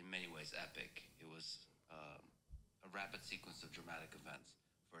 was in many ways epic. It was a rapid sequence of dramatic events.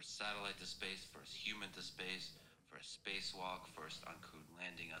 First satellite to space, first human to space, first spacewalk, first uncrewed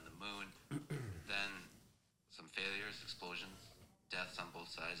landing on the moon, then some failures, explosions, deaths on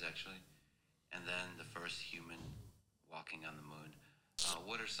both sides actually, and then the first human walking on the moon.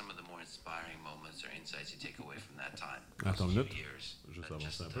 What are some of the more inspiring moments or insights you take away from that time? Attends une minute. Years. Juste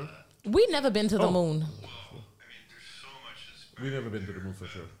avancer un peu. We never been to the moon. We've never been to the moon for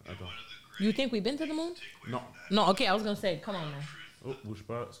sure. Attends. You think we've been to the moon? Non. No, okay, I was gonna say, come on now. Oh, bouge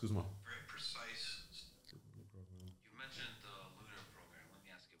pas. Excuse-moi. Very precise. You mentioned the lunar program. Let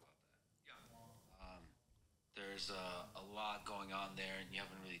me ask you about that. Yeah. There's a lot going on there, and you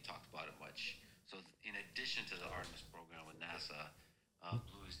haven't really talked about it much. So, in addition to the Artemis program with NASA,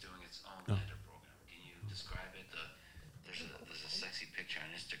 Blue is doing its own lander program. Can you describe it? There's a sexy picture on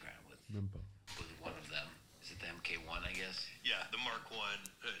Instagram with one of them. Is it the MK1, I guess? Yeah, the Mark 1.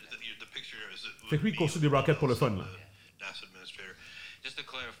 The picture is. Fait que lui, il construit des rockets pour le fun, là. NASA administrator. Just to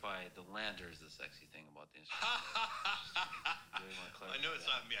clarify, the lander is the sexy thing about the Instagram. I know it's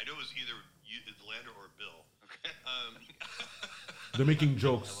not me. I know it was either the lander or Bill. Okay. They're making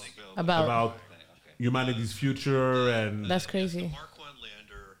jokes About humanity's future and. That's crazy. The Mark 1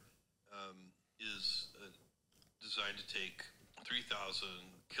 lander is designed to take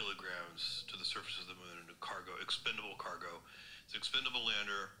 3,000 kilograms to the surface of the moon in a cargo, expendable cargo. It's an expendable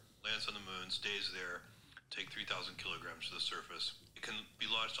lander, lands on the moon, stays there, take 3,000 kilograms to the surface. It can be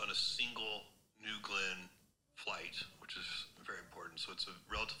launched on a single New Glenn flight, which is very important. So it's a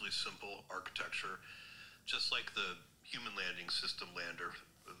relatively simple architecture, just like the human landing system lander,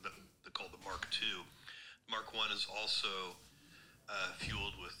 they're called the Mark II. Mark I is also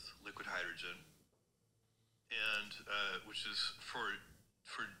fueled with liquid hydrogen, and which is for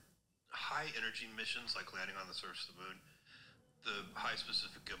high energy missions like landing on the surface of the moon. The high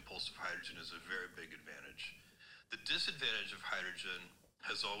specific impulse of hydrogen is a very big advantage. The disadvantage of hydrogen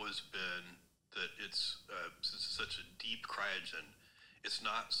has always been that it's since it's such a deep cryogen, it's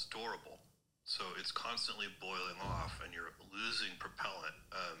not storable. So it's constantly boiling off, and you're losing propellant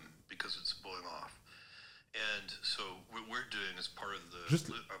because it's boiling off. And so what we're doing as part of the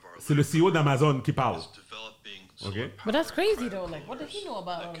C'est le CEO d'Amazon qui parle. Okay. But that's crazy though. Like, what does he know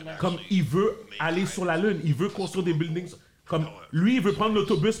about all that? Comme il veut aller sur la Lune, il veut construire des buildings. Comme lui, il veut prendre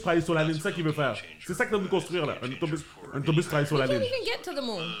l'autobus pour aller sur la Lune. C'est ça qu'il veut faire. C'est ça qu'il veut construire là. Un autobus pour aller sur la Lune. We can't even get to the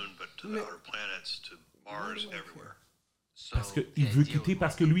moon. But to the outer planets, to Mars, everywhere. Parce qu'il veut quitter,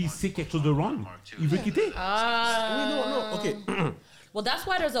 parce que lui, il sait quelque chose de wrong. Il veut quitter. Oui, non, ok. Well, that's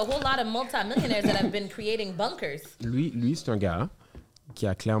why there's a whole lot of multimillionaires that have been creating bunkers. Lui, c'est un gars qui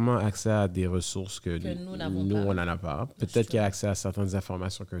a clairement accès à des ressources que nous on n'en a pas. Peut-être qu'il a accès à certaines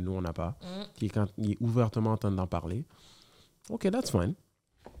informations que nous, on n'a pas. Il est ouvertement en train d'en parler. OK, that's fine.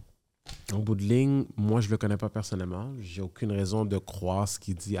 En bout de ligne, moi, je ne le connais pas personnellement. J'ai aucune raison de croire ce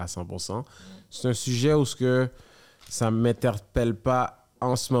qu'il dit à 100%. C'est un sujet où ça ne m'interpelle pas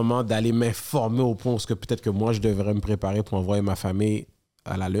en ce moment d'aller m'informer au point où peut-être que moi, je devrais me préparer pour envoyer ma famille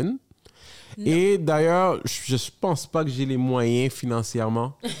à la Lune. No. Et d'ailleurs, je ne pense pas que j'ai les moyens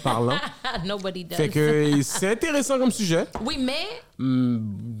financièrement parlant. Nobody does. Fait que c'est intéressant comme sujet. Oui, mais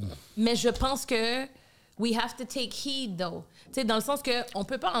je pense que we have to take heed, though. Tu sais, dans le sens qu'on ne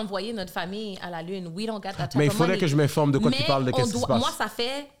peut pas envoyer notre famille à la Lune. We don't got that type Mais il of faudrait money. que je m'informe de quoi tu parles, de qu'est-ce qui se passe. Moi, ça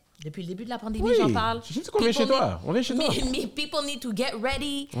fait... Depuis le début de la pandémie, j'en parle. Je sais qu'on vient chez toi. On vient chez toi. People need to get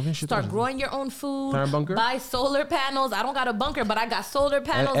ready. On vient chez start toi. growing your own food. T'as un bunker? Buy solar panels. I don't got a bunker, but I got solar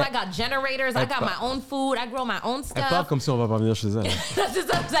panels. I got generators. I got my own food. I grow my own stuff. Elle parle comme si on va pas venir chez elle. C'est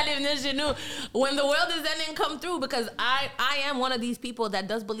ça, vous allez venir chez nous. When the world is ending, come through, because I am one of these people that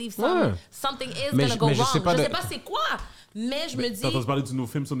does believe something is going to go wrong. Je sais pas c'est quoi. Mais je me dis... T'as entendu parler du nouveau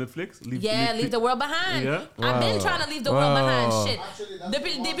film sur Netflix? Leave the world behind. Yeah. I've been trying to leave the world behind. Shit.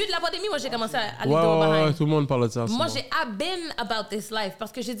 Depuis le début de la pandémie, moi, j'ai commencé à leave the world behind. Tout le monde parle de ça. Moi, I've been about this life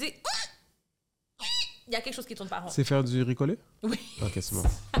parce que j'ai dit... Il y a quelque chose qui tourne pas rond. C'est faire du ricolé? Oui. OK, c'est bon.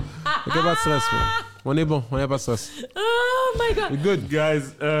 OK, pas de stress. On est bon. On n'a pas de stress. Oh my God. We're good.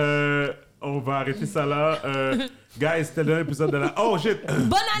 Guys, on va arrêter ça là. Guys, c'était le dernier épisode de la... Oh, shit!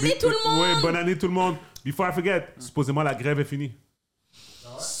 Bonne année tout le monde! Oui, bonne année tout le monde. Before I forget, supposément la grève est finie.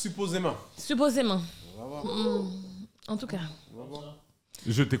 Supposément. En tout cas.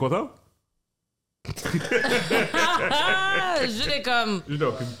 T'es content? Je l'ai comme... Je n'ai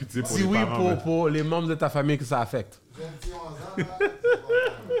aucune pitié pour les parents. Pour les membres de ta famille que ça affecte.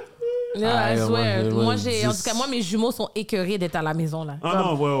 Yeah, I swear. ouais, Moi, ouais, en tout cas, moi, mes jumeaux sont écœurés d'être à la maison, là. Ah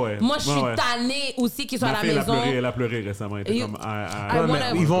non, ouais. Moi, je suis Ouais. tannée aussi qu'ils soient à Ma la fille, maison. elle a pleuré récemment. Elle était Et- comme... I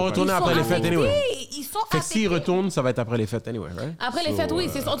wanna- Ils vont retourner Ils après sont les fêtes affectés. anyway. Ils sont Fait que s'ils affectés. retournent, ça va être après les fêtes anyway, right? Après les fêtes, oui.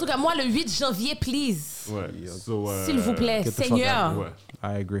 C'est ça. En tout cas, moi, le 8 janvier, please. Ouais. So, S'il vous plaît, get the fuck Seigneur. Ouais.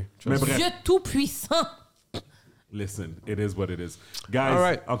 I agree. Mais bref. Dieu tout-puissant. Listen, it is what it is. Guys, All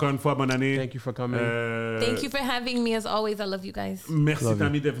right. encore une fois, bonne année. Thank you for coming. Thank you for having me as always. I love you guys. Merci, Love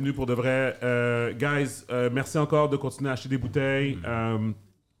Tammy, d'être venu pour de vrai. Guys, merci encore de continuer à acheter des bouteilles.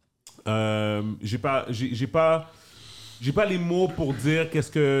 J'ai pas les mots pour dire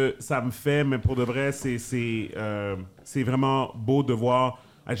qu'est-ce que ça me fait, mais pour de vrai, c'est vraiment beau de voir.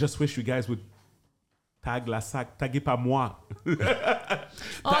 I just wish you guys would tag la SAC. Taguez pas moi.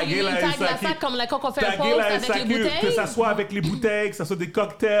 Oh, you mean tag la SAC comme quand on fait un Taguez post la avec SAQ, les bouteilles? que ça soit avec les bouteilles, que ça soit des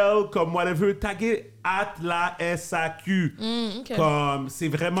cocktails, comme whatever. Taguez at la SAQ. OK. Comme, c'est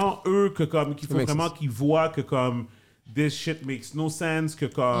vraiment eux qu'il faut makes vraiment sense. qu'ils voient que comme this shit makes no sense, que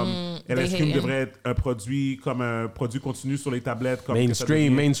comme LS Cream they- devrait être un produit continu sur les tablettes. Comme que ça devient-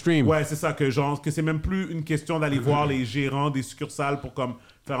 Mainstream. Ouais, c'est ça, que c'est même plus une question d'aller voir les gérants des succursales pour comme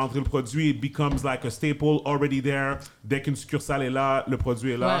faire entrer le produit. It becomes like a staple already there. Dès qu'une succursale est là, le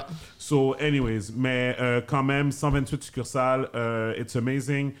produit est là. Ouais. So, anyways, mais quand même, 128 succursales, it's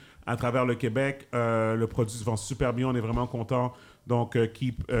amazing. À travers le Québec, le produit se vend super bien, on est vraiment content. Donc,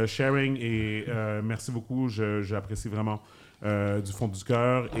 keep sharing et merci beaucoup, j'apprécie vraiment du fond du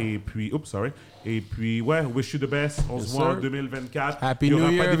cœur. Et puis, Et puis, ouais, wish you the best. On se voit en sir. 2024. Happy Il y aura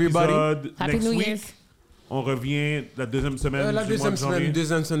New pas Year, everybody. d'épisode Happy next New week. Year's. On revient la deuxième semaine La du mois deuxième de janvier.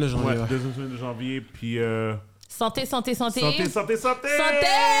 semaine de janvier. Ouais, ouais. deuxième semaine de janvier. Puis, Santé, santé, santé. santé, santé, santé! Santé!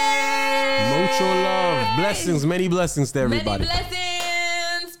 Mucho love. Blessings. Many blessings to Many everybody.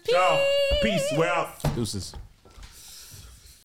 blessings. Ciao. Peace. We're out. Deuces.